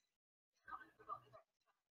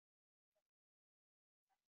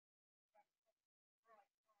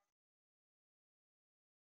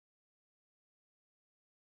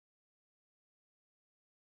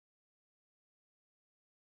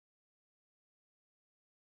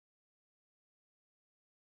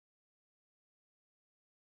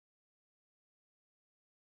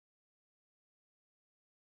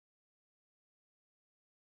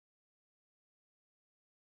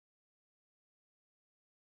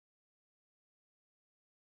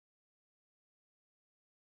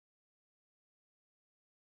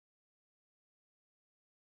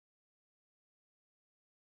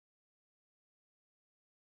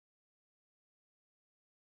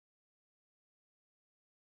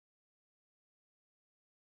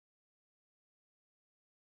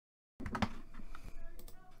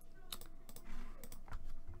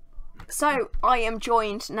 So I am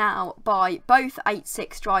joined now by both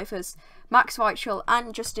 8-6 drivers, Max Reichel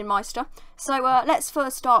and Justin Meister. So let's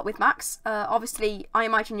first start with Max. Obviously, I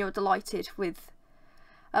imagine you're delighted with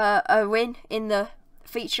a win in the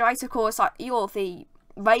feature race. Of course, you're the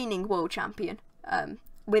reigning world champion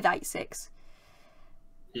with 8-6.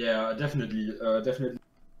 Yeah, definitely. Definitely.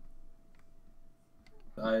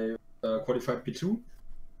 I qualified P2,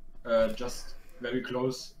 just very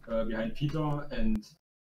close behind Peter, and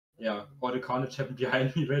yeah, all the carnage happened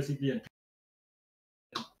behind me basically, and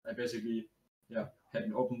I basically had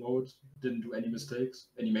an open mode, didn't do any mistakes,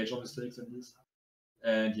 any major mistakes at least,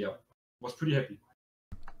 and yeah, was pretty happy.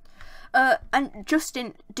 And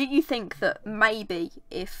Justin, do you think that maybe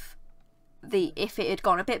if it had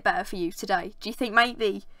gone a bit better for you today, do you think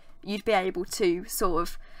maybe you'd be able to sort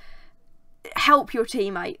of help your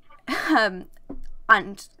teammate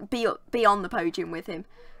and be on the podium with him,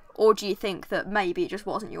 or do you think that maybe it just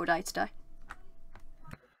wasn't your day today?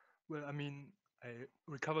 Well, I mean, I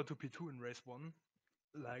recovered to P2 in race 1.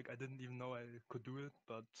 Like, I didn't even know I could do it,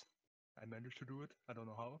 but I managed to do it. I don't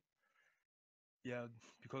know how. Yeah,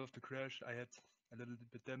 because of the crash, I had a little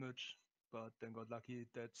bit damage, but then got lucky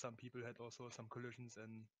that some people had also some collisions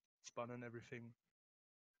and spun and everything.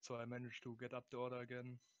 So I managed to get up the order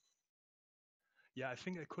again. Yeah, I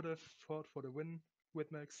think I could have fought for the win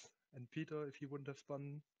with Max and Peter if he wouldn't have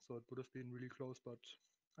spun, so it would have been really close, but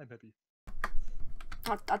I'm happy.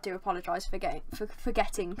 I do apologise for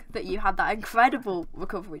forgetting that you had that incredible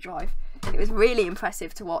recovery drive. It was really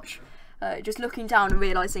impressive to watch. Just looking down and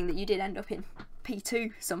realising that you did end up in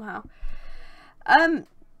P2 somehow.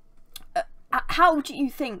 How do you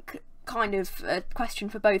think, kind of a question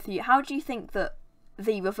for both of you, how do you think that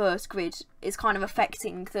the reverse grid is kind of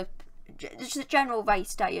affecting just the general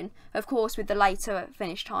race day, and of course with the later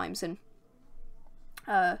finish times and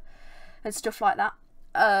stuff like that?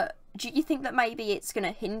 Do you think that maybe it's going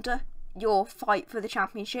to hinder your fight for the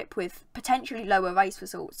championship with potentially lower race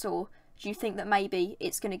results, or do you think that maybe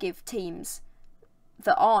it's going to give teams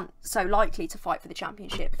that aren't so likely to fight for the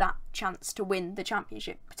championship that chance to win the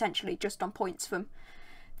championship potentially just on points from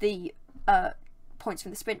the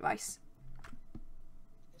sprint race?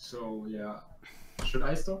 So yeah, should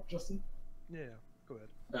I start, Justin? Yeah, go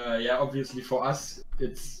ahead. Yeah, obviously for us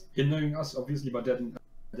it's hindering us, obviously, but then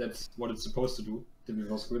that's what it's supposed to do. The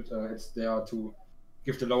reverse grid, it's there to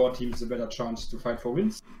give the lower teams a better chance to fight for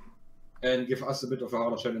wins and give us a bit of a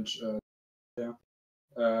harder challenge there.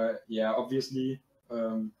 Yeah, obviously,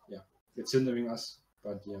 yeah, it's hindering us,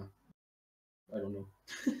 but yeah, I don't know.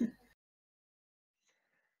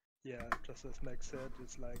 Yeah, just as Max said,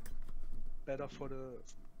 it's like better for the,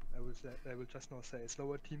 I will just now say,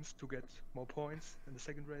 slower teams to get more points in the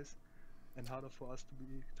second race, and harder for us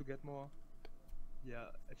to get more. Yeah,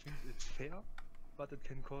 I think it's fair, but it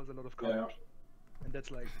can cause a lot of carnage, and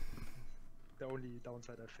that's like the only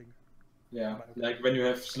downside, I think. Yeah, like when you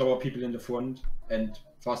have slower people in the front and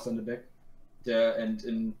faster in the back, there, and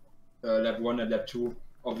in lap 1 and lap 2,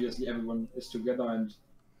 obviously everyone is together, and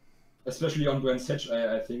especially on Brands Hatch,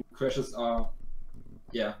 I think crashes are,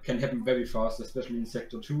 can happen very fast, especially in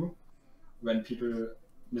sector 2, when people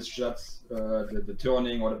misjudge the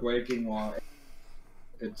turning or the braking, or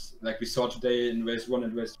it's like we saw today in race 1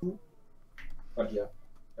 and race 2. But yeah,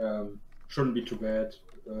 shouldn't be too bad.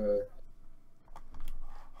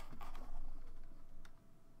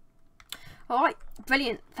 Alright,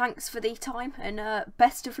 brilliant. Thanks for the time, and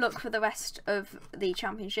best of luck for the rest of the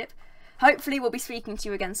championship. Hopefully we'll be speaking to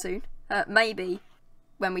you again soon. Maybe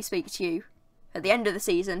when we speak to you at the end of the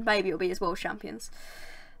season, maybe it'll be as world champions.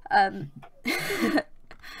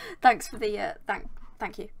 Thanks for the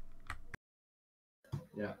thank you.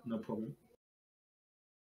 Yeah, no problem.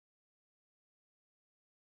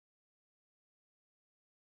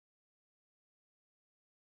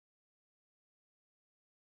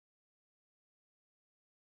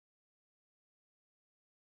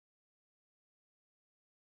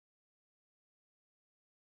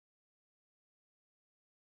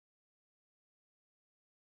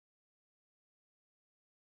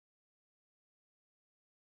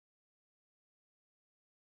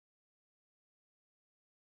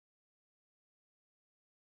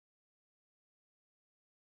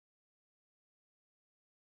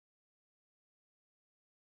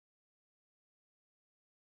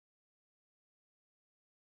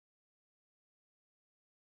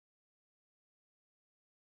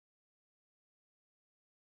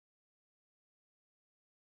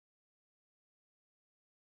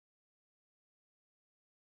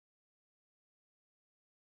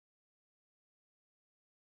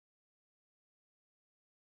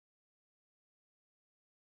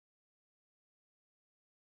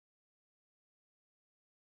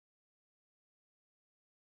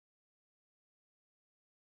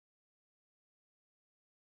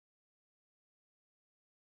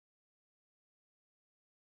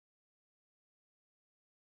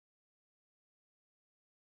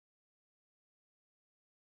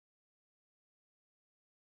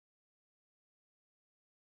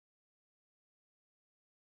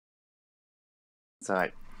 It's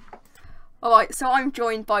alright. Alright, so I'm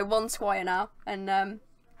joined by one Squire now, and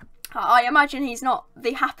I imagine he's not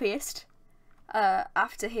the happiest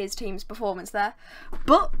after his team's performance there,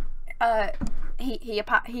 but he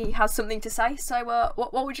has something to say. So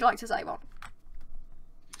what would you like to say, Ron?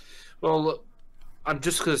 Well, I'm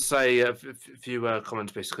just going to say a few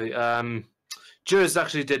comments, basically. Juris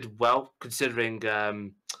actually did well, considering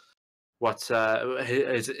what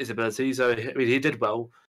his abilities. So, I mean, he did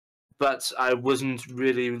well, but I wasn't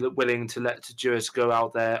really willing to let Juris go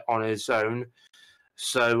out there on his own.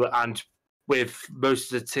 So, and with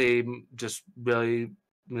most of the team just really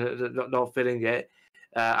not feeling it,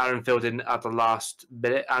 Aaron filled in at the last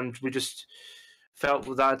minute, and we just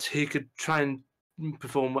felt that he could try and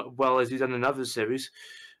perform well as he's done in other series,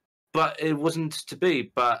 but it wasn't to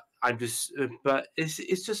be. But it's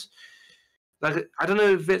just like, I don't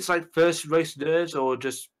know if it's like first race nerves or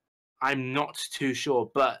just, I'm not too sure.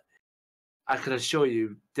 But I can assure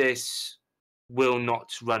you, this will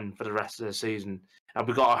not run for the rest of the season, and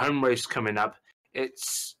we've got a home race coming up.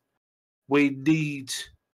 We need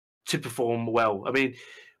to perform well. I mean,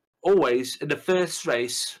 always in the first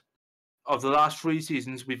race of the last 3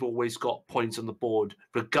 seasons, we've always got points on the board,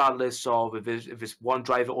 regardless of if it's one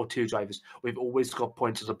driver or 2 drivers. We've always got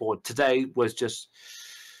points on the board. Today was just,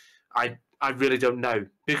 I really don't know,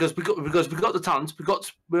 because we got the talent,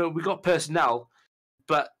 we got personnel,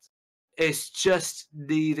 but it's just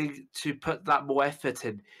needing to put that more effort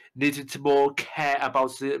in, needing to more care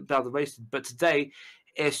about the racing. But today,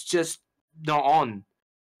 it's just not on.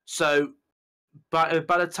 So, by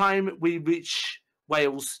the time we reach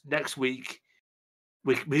Wales next week,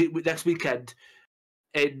 next weekend,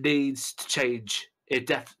 it needs to change.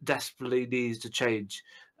 It desperately needs to change,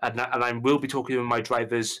 and I will be talking with my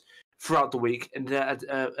drivers throughout the week and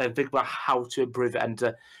think about how to improve it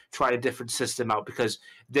and try a different system out, because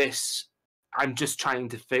this, I'm just trying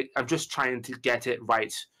to get it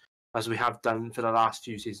right, as we have done for the last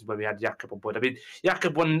few seasons when we had Jakob on board. I mean,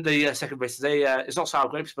 Jakob won the second race today. It's not sour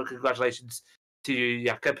grapes, but congratulations to you,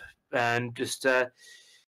 Jakob. And just, I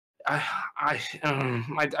don't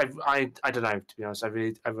know, to be honest. I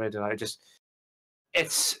really don't know.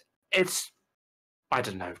 It's, I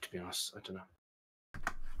don't know, to be honest. I don't know.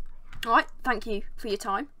 All right, thank you for your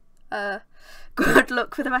time. Good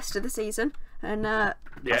luck for the rest of the season, and I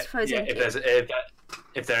suppose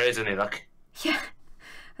if there is any luck. Yeah,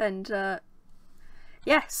 and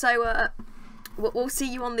so we'll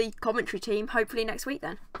see you on the commentary team hopefully next week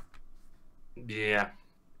then. Yeah.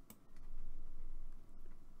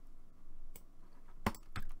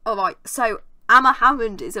 All right, so Amma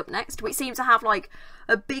Hammond is up next. We seem to have like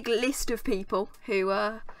a big list of people who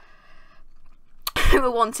are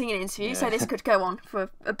wanting an interview, yeah. So this could go on for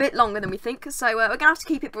a bit longer than we think. So we're gonna have to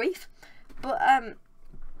keep it brief. But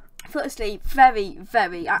firstly, very,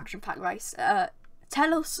 very action-packed race.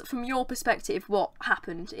 Tell us from your perspective what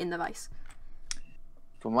happened in the race.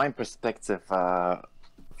 From my perspective,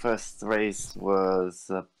 first race was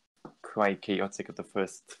quite chaotic at the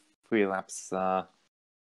first 3 laps.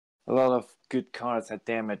 A lot of good cars had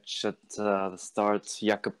damage at the start.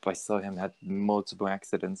 Jakob, I saw him, had multiple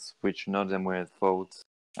accidents, which none of them were at fault.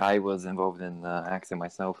 I was involved in an accident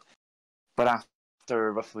myself. But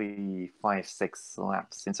after roughly 5-6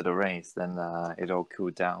 laps into the race, then it all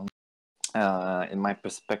cooled down. In my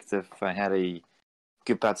perspective, I had a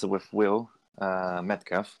good battle with Will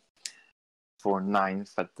Metcalf for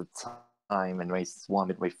 9th at the time in race 1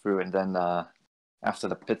 midway through. And then after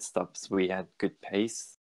the pit stops, we had good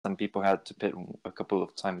pace. Some people had to pit a couple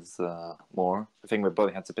of times more. I think we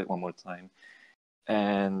both had to pit one more time.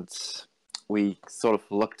 And we sort of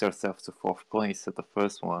lucked ourselves to 4th place at the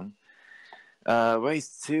first one.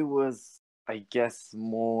 Race 2 was, I guess,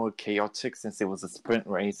 more chaotic since it was a sprint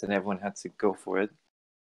race and everyone had to go for it.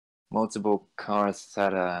 Multiple cars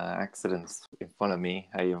had accidents in front of me.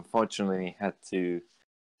 I unfortunately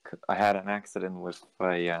I had an accident with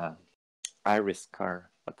a Iris car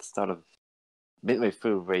at the start of midway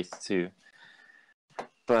through race 2,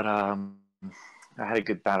 but I had a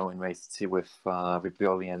good battle in race 2 with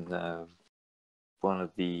Ripioli and one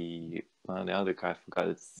of the other guys. I forgot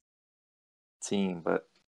his team, but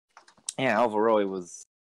yeah, overall it was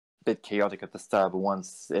a bit chaotic at the start. But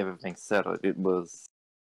once everything settled, it was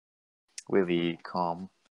really calm.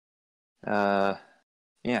 Yeah.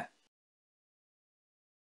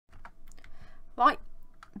 Right.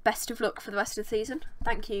 Best of luck for the rest of the season.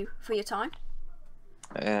 Thank you for your time.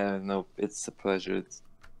 No, it's a pleasure.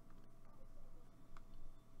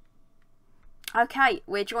 Okay,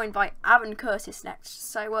 we're joined by Aaron Curtis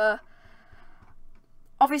next. So,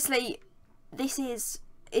 obviously, is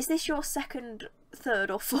this your second 3rd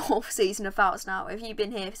or 4th season of Vouts now? Have you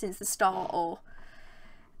been here since the start, or?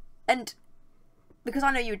 And because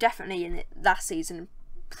I know you were definitely in it last season,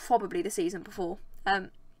 probably the season before.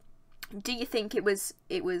 Do you think it was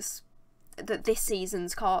that this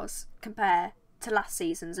season's cars compare to last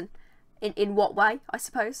season's, and in what way, I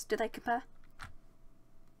suppose, do they compare?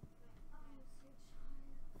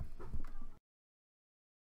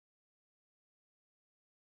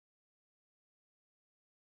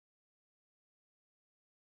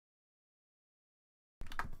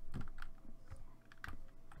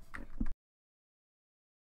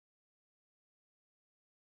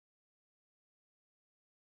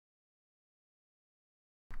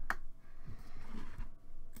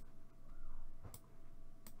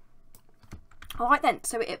 Alright then,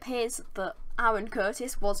 so it appears that Aaron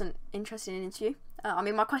Curtis wasn't interested in an interview. I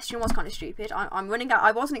mean, my question was kind of stupid. I'm running out.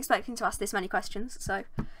 I wasn't expecting to ask this many questions, so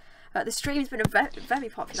the stream's been very, very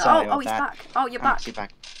popular. Sorry, oh, he's back. Oh, you're back. You're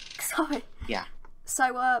back. Sorry. Yeah.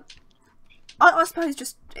 So, I suppose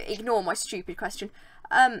just ignore my stupid question.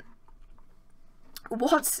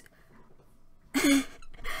 What's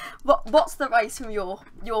what's the race from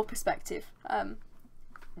your perspective?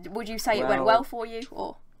 Would you say it went well for you,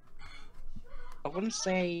 or? I wouldn't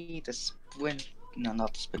say the sprint, no,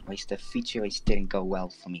 not the sprint race, the feature race didn't go well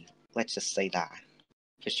for me. Let's just say that,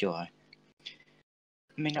 for sure. I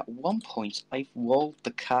mean, at one point, I rolled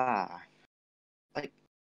the car. Like,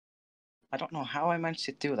 I don't know how I managed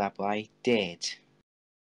to do that, but I did.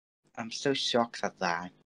 I'm so shocked at that.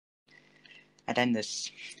 And then the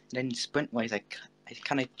sprint race, I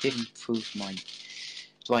kind of did improve my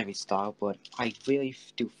driving style, but I really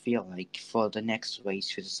do feel like for the next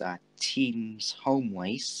race, which is a team's home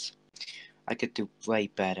race, I could do way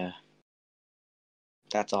better.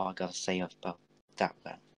 That's all I gotta say about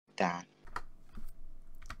that. Dan.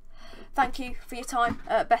 Thank you for your time.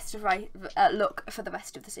 Best of luck for the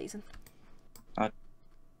rest of the season. I've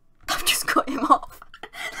just cut him off.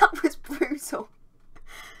 That was brutal.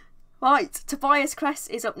 Right, Tobias Kress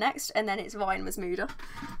is up next, and then it's Ryan Masmuda.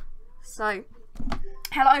 So,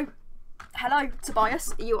 hello,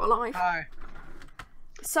 Tobias. Are you alive? Hi.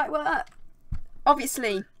 So,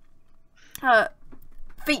 obviously,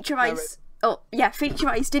 feature race. Feature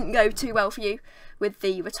race didn't go too well for you with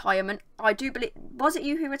the retirement. I do believe, was it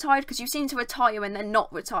you who retired? Because you seemed to retire and then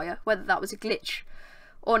not retire. Whether that was a glitch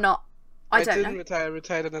or not, I don't know. I didn't retire. I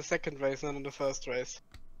retired in the second race, not in the first race.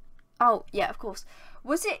 Oh yeah, of course.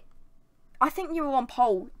 Was it? I think you were on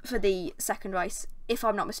pole for the second race, if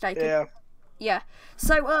I'm not mistaken. Yeah. Yeah.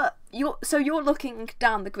 So you're looking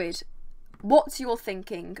down the grid. What's your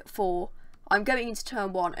thinking for? I'm going into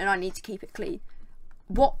turn 1 and I need to keep it clean.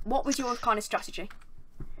 What was your kind of strategy?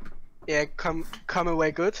 Yeah, come away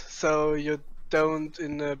good, so you don't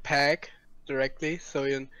in the pack directly, so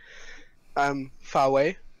you're far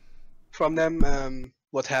away from them.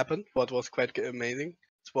 What happened? What was quite amazing.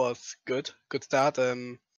 It was good start.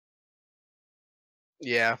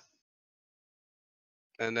 Yeah,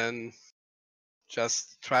 and then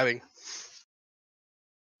just driving.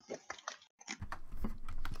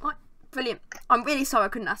 Brilliant. I'm really sorry I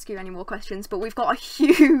couldn't ask you any more questions, but we've got a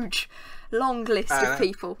huge, long list of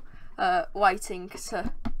people waiting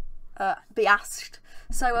to be asked.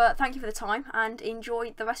 So thank you for the time and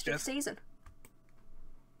enjoy the rest of the season.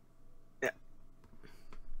 Yeah.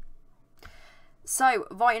 So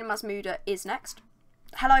Ryan Masmuda is next.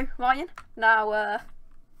 Hello, Ryan. Now,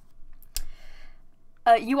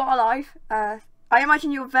 you are live. I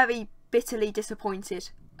imagine you're very bitterly disappointed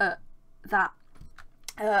at that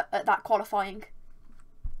qualifying,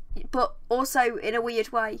 but also in a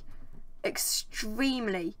weird way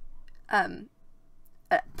extremely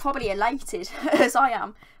probably elated as I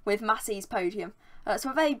am with Massey's podium.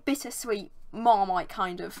 So a very bittersweet Marmite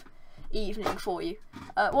kind of evening for you.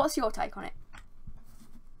 What's your take on it?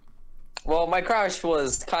 Well, my crash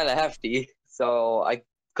was kind of hefty, so I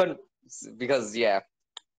couldn't, because yeah.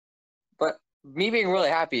 But me being really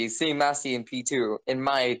happy seeing Massey in P2 in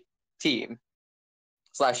my team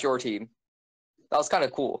 / your team, that was kind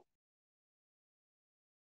of cool.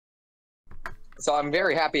 So I'm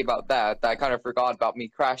very happy about that. I kind of forgot about me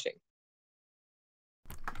crashing.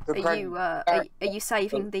 Are you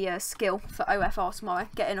saving the skill for OFR tomorrow?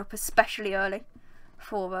 Getting up especially early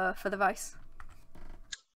for the race?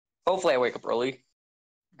 Hopefully I wake up early,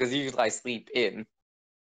 because usually I sleep in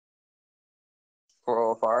for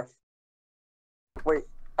OFR. Wait,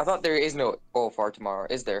 I thought there is no OFR tomorrow,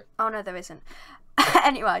 is there? Oh no, there isn't.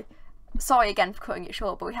 Anyway, sorry again for cutting it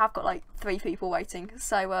short, but we have got like 3 people waiting.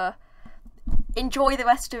 So enjoy the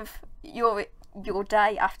rest of your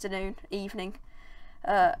day, afternoon, evening,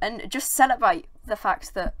 and just celebrate the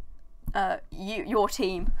fact that your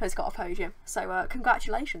team has got a podium. So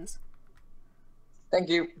congratulations. Thank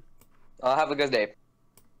you. Have a good day.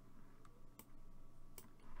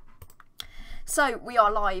 So we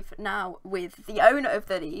are live now with the owner of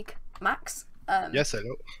the league, Max. Yes,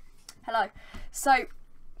 hello. Hello. So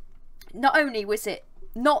not only was it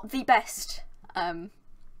not the best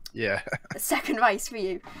Yeah. second race for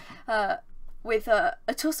you, with a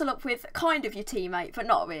tussle up with kind of your teammate, but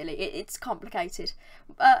not really. It's complicated.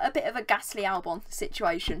 A bit of a ghastly Albon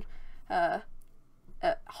situation at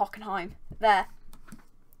Hockenheim there.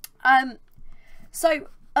 So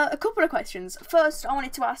a couple of questions. First, I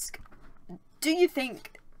wanted to ask, do you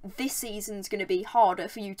think this season's going to be harder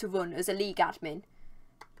for you to run as a league admin,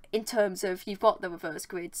 in terms of you've got the reverse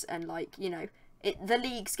grids and, like, you know, the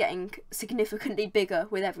league's getting significantly bigger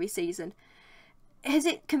with every season?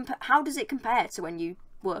 How does it compare to when you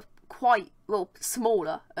were quite, well,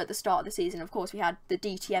 smaller at the start of the season? Of course, we had the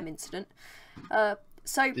DTM incident. Yeah.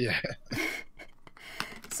 So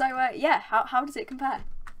yeah, how does it compare?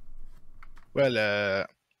 Well,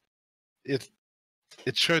 it's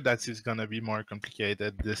sure that it's gonna be more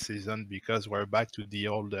complicated this season because we're back to the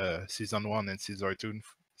old season 1 and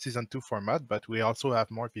season 2 format, but we also have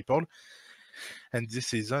more people. And this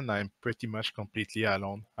season, I'm pretty much completely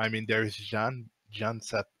alone. I mean, there is Jan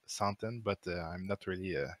Santen, but I'm not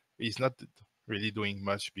really. He's not really doing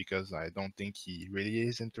much because I don't think he really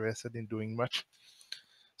is interested in doing much.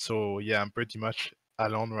 So yeah, I'm pretty much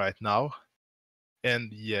alone right now.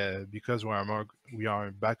 And yeah, because we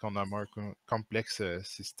are back on a more complex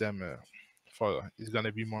system. It's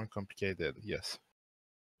gonna be more complicated. Yes.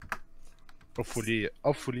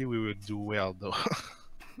 Hopefully we will do well though.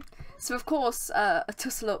 So of course, a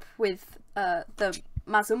tussle up with the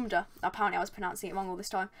Mazumda. Apparently, I was pronouncing it wrong all this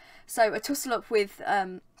time. So a tussle up with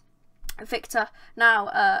Victor.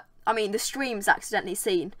 Now, I mean, the stream's accidentally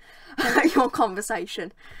seen your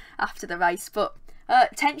conversation after the race, but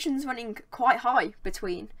tension's running quite high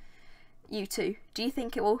between you two. Do you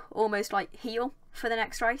think it will almost like heal for the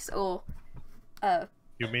next race, or?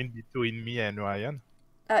 You mean between me and Ryan?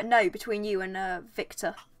 No, between you and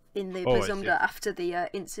Victor in the Mazumda after the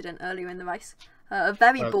incident earlier in the race. A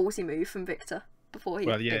very ballsy move from Victor before he.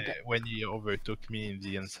 Well, yeah, when he overtook me in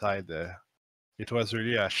the inside, it was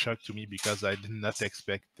really a shock to me because I did not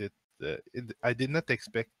expect it. I did not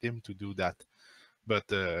expect him to do that.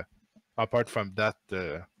 But apart from that,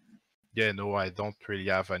 yeah, no, I don't really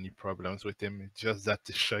have any problems with him. It's just that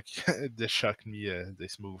they shocked me,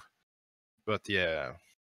 this move. But yeah,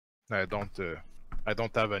 I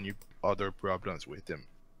don't have any other problems with him.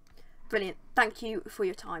 Brilliant. Thank you for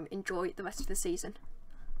your time. Enjoy the rest of the season.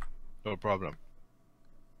 No problem.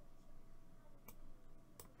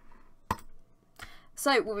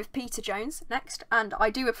 So we're with Peter Jones next, and I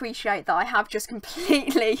do appreciate that I have just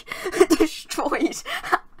completely destroyed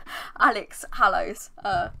Alex Hallows.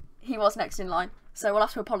 He was next in line, so we'll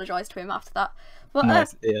have to apologise to him after that. But,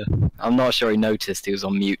 yeah, I'm not sure he noticed he was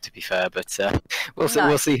on mute, to be fair, but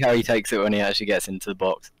we'll see how he takes it when he actually gets into the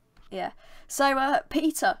box. Yeah. So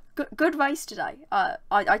Peter, good race today.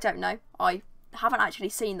 I don't know. I haven't actually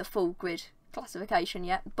seen the full grid classification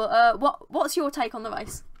yet, but what's your take on the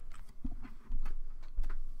race?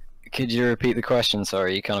 Could you repeat the question?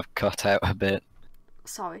 Sorry, you kind of cut out a bit.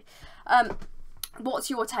 Sorry. What's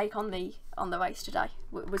your take on the race today?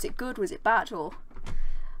 Was it good? Was it bad? Or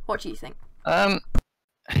what do you think? I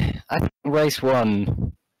think race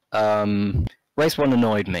one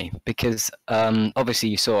annoyed me because obviously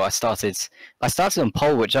you saw I started on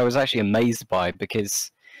pole, which I was actually amazed by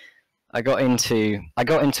because I got into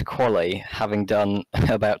quali having done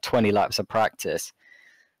about 20 laps of practice,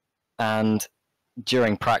 and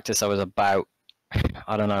during practice I was about,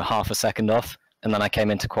 I don't know, half a second off, and then I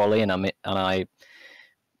came into quali and I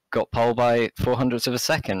got pole by 400ths of a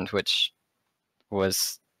second, which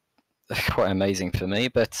was quite amazing for me.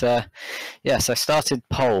 But yes, I started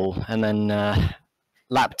pole, and then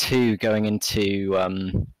lap 2 going into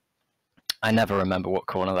I never remember what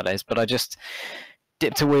corner that is, but I just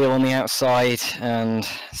dipped a wheel on the outside and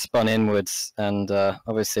spun inwards, and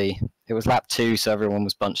obviously it was lap 2, so everyone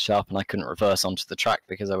was bunched up and I couldn't reverse onto the track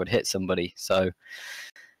because I would hit somebody, so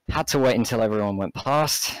had to wait until everyone went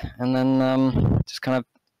past, and then just kind of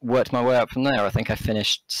worked my way up from there. I think I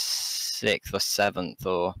finished 6th or 7th,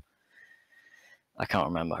 or I can't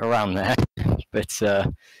remember, around there. But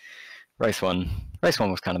race one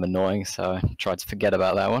was kind of annoying, so I tried to forget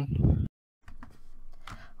about that one.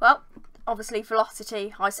 Well, obviously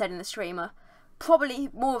Velocity, I said in the streamer, probably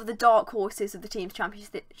more of the dark horses of the team's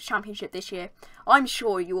championship this year. I'm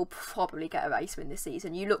sure you will probably get a race win this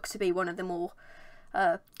season. You look to be one of the more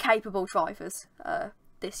capable drivers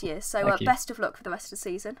this year. So Thank you. best of luck for the rest of the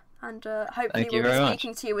season, and hopefully Thank you we'll be very much.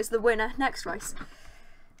 speaking to you as the winner next race.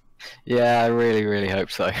 Yeah, I really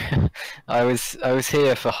hope so. I was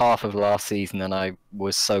here for half of last season, and I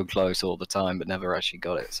was so close all the time, but never actually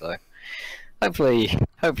got it. So hopefully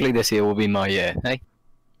this year will be my year. Hey.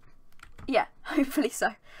 Yeah, hopefully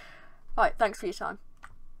so. Right, thanks for your time.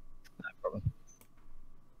 No problem.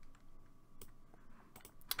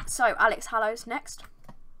 So Alex Hallows next.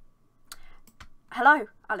 Hello,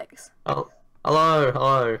 Alex. Oh,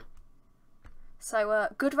 hello. So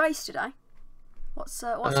good race today. What's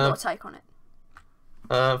your take on it?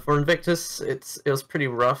 For Invictus, it was pretty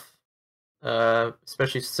rough,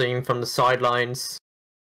 especially seeing from the sidelines.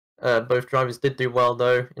 Both drivers did do well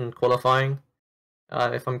though in qualifying.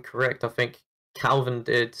 If I'm correct, I think Calvin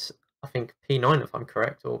did, I think P9 if I'm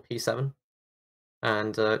correct, or P7,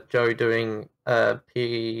 and Joe doing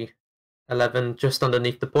P11 just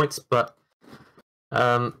underneath the points. But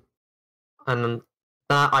and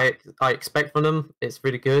that I expect from them. It's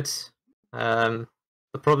really good. The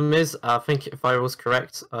problem is, I think if I was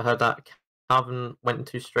correct, I heard that Calvin went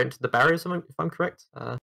too straight into the barriers, if I'm correct.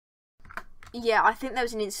 Yeah, I think there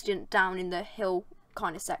was an incident down in the hill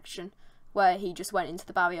kind of section where he just went into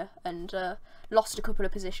the barrier and lost a couple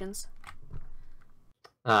of positions.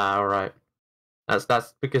 All right.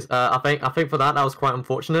 That's because I think for that was quite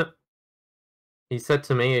unfortunate. He said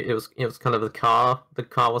to me it was kind of the car. The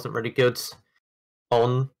car wasn't really good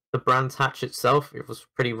on the Brands Hatch itself. It was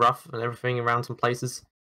pretty rough and everything around some places.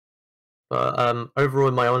 But overall,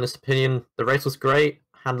 in my honest opinion, the race was great.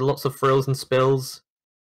 Had lots of thrills and spills,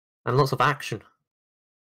 and lots of action.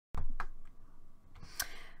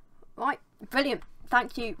 Right, brilliant.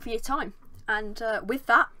 Thank you for your time. And with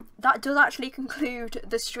that does actually conclude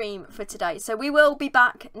the stream for today. So we will be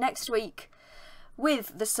back next week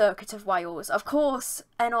with the Circuit of Wales. Of course,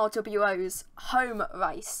 NRWO's home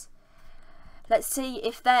race. Let's see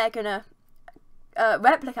if they're going to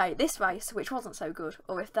replicate this race, which wasn't so good,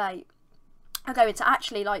 or if they are going to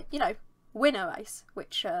actually, win a race,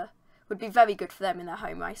 which would be very good for them in their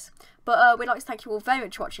home race. But we'd like to thank you all very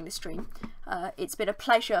much for watching this stream. It's been a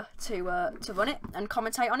pleasure to run it and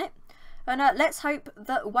commentate on it. And let's hope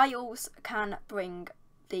that Wales can bring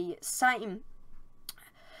the same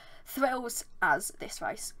thrills as this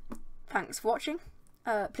race. Thanks for watching.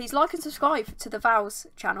 Please like and subscribe to the Vals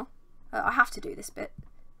channel. I have to do this bit.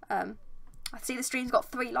 I see the stream's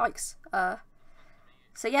got 3 likes.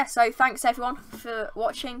 So thanks everyone for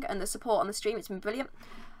watching and the support on the stream. It's been brilliant.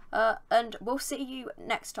 And we'll see you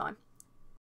next time.